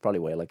as well. That's probably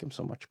why I like him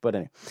so much. But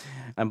anyway,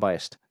 I'm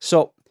biased.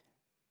 So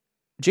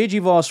J.G.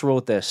 Voss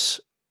wrote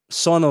this,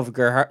 son of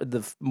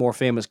the more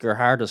famous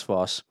Gerhardus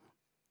Voss.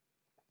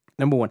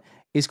 Number 1,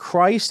 is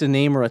Christ a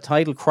name or a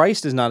title?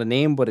 Christ is not a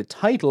name, but a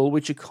title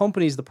which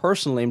accompanies the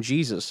personal name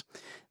Jesus.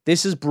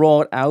 This is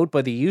brought out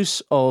by the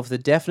use of the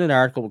definite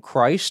article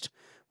Christ,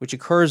 which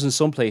occurs in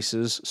some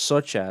places,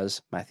 such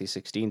as Matthew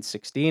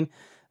 16:16.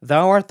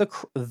 Thou art the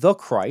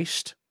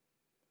Christ.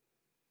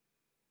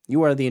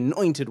 You are the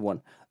anointed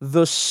one,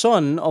 the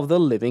Son of the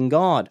living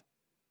God.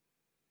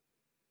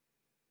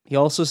 He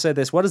also said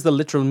this. What is the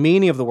literal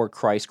meaning of the word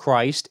Christ?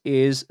 Christ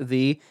is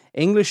the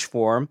English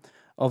form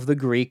of the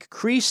Greek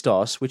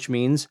Christos, which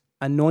means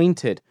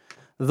anointed.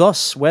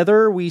 Thus,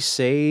 whether we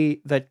say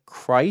that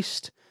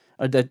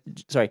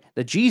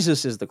that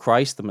Jesus is the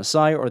Christ, the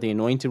Messiah, or the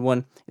Anointed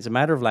One, is a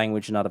matter of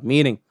language, not of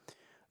meaning.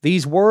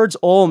 These words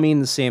all mean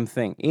the same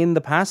thing. In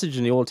the passage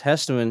in the Old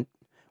Testament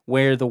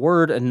where the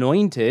word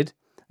anointed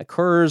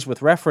occurs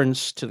with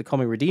reference to the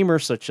coming Redeemer,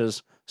 such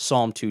as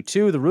Psalm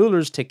 2:2, the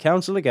rulers take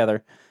counsel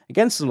together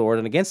against the Lord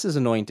and against his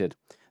anointed.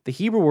 The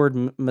Hebrew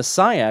word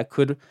Messiah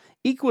could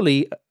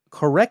equally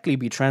correctly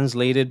be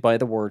translated by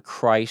the word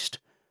Christ,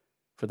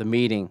 for the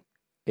meaning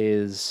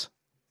is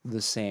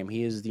the same.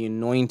 He is the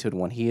anointed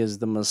one. He is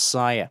the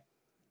Messiah.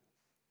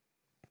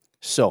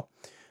 So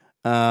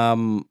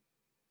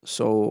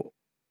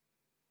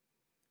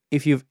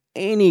if you have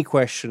any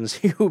questions,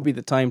 here would be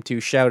the time to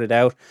shout it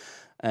out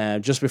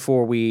just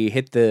before we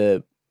hit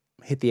the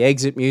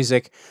exit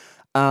music.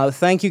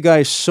 Thank you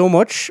guys so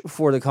much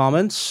for the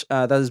comments.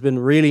 That has been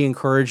really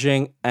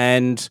encouraging,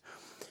 and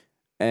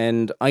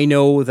I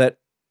know that,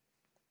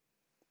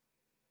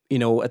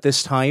 at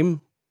this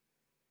time,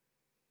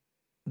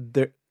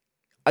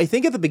 I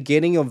think at the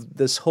beginning of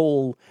this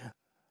whole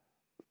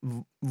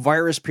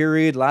virus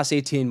period, last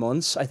 18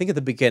 months, I think at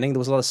the beginning there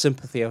was a lot of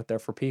sympathy out there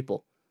for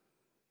people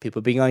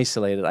being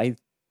isolated. I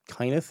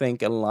kind of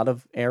think in a lot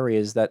of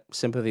areas that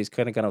sympathy's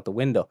kind of gone out the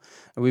window,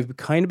 and we've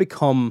kind of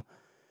become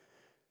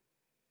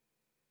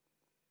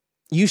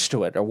used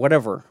to it or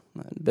whatever,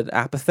 but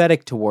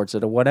apathetic towards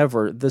it or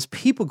whatever. There's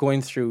people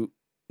going through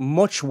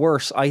much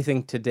worse, I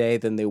think, today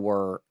than they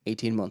were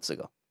 18 months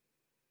ago.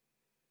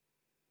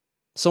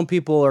 Some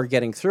people are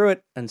getting through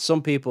it, and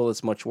some people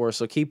it's much worse.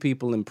 So keep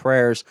people in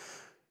prayers.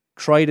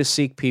 Try to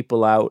seek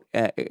people out.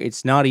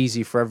 It's not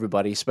easy for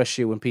everybody,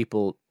 especially when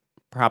people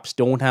perhaps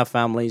don't have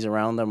families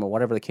around them or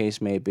whatever the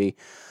case may be.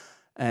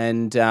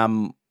 And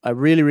I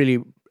really,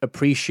 really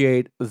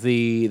appreciate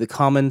the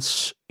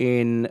comments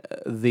in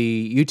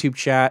the YouTube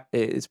chat.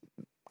 It's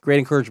great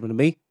encouragement to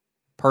me,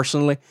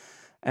 personally.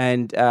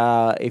 And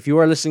if you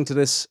are listening to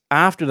this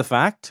after the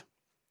fact,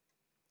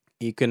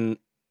 you can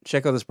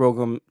check out this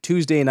program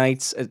Tuesday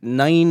nights at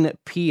 9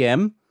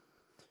 p.m.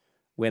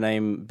 when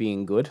I'm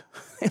being good.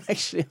 I'm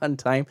actually on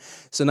time.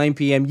 So 9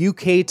 p.m.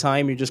 UK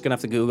time. You're just going to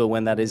have to Google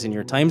when that is in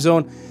your time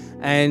zone.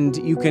 And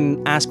you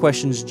can ask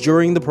questions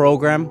during the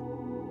program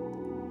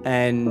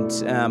and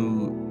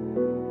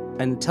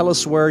tell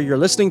us where you're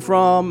listening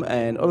from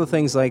and other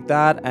things like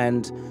that.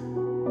 And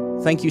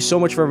thank you so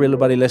much for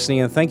everybody listening.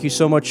 And thank you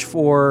so much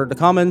for the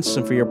comments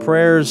and for your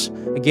prayers.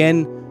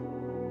 Again,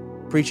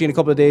 preaching in a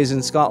couple of days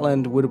in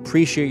Scotland, would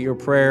appreciate your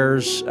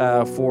prayers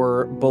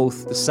for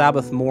both the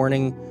Sabbath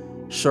morning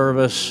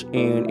service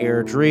in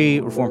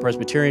Airdrie Reformed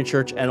Presbyterian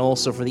Church and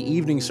also for the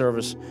evening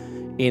service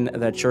in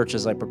that church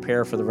as I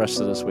prepare for the rest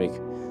of this week.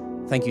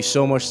 Thank you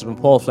so much. This has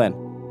been Paul Flynn.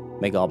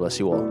 May God bless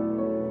you all.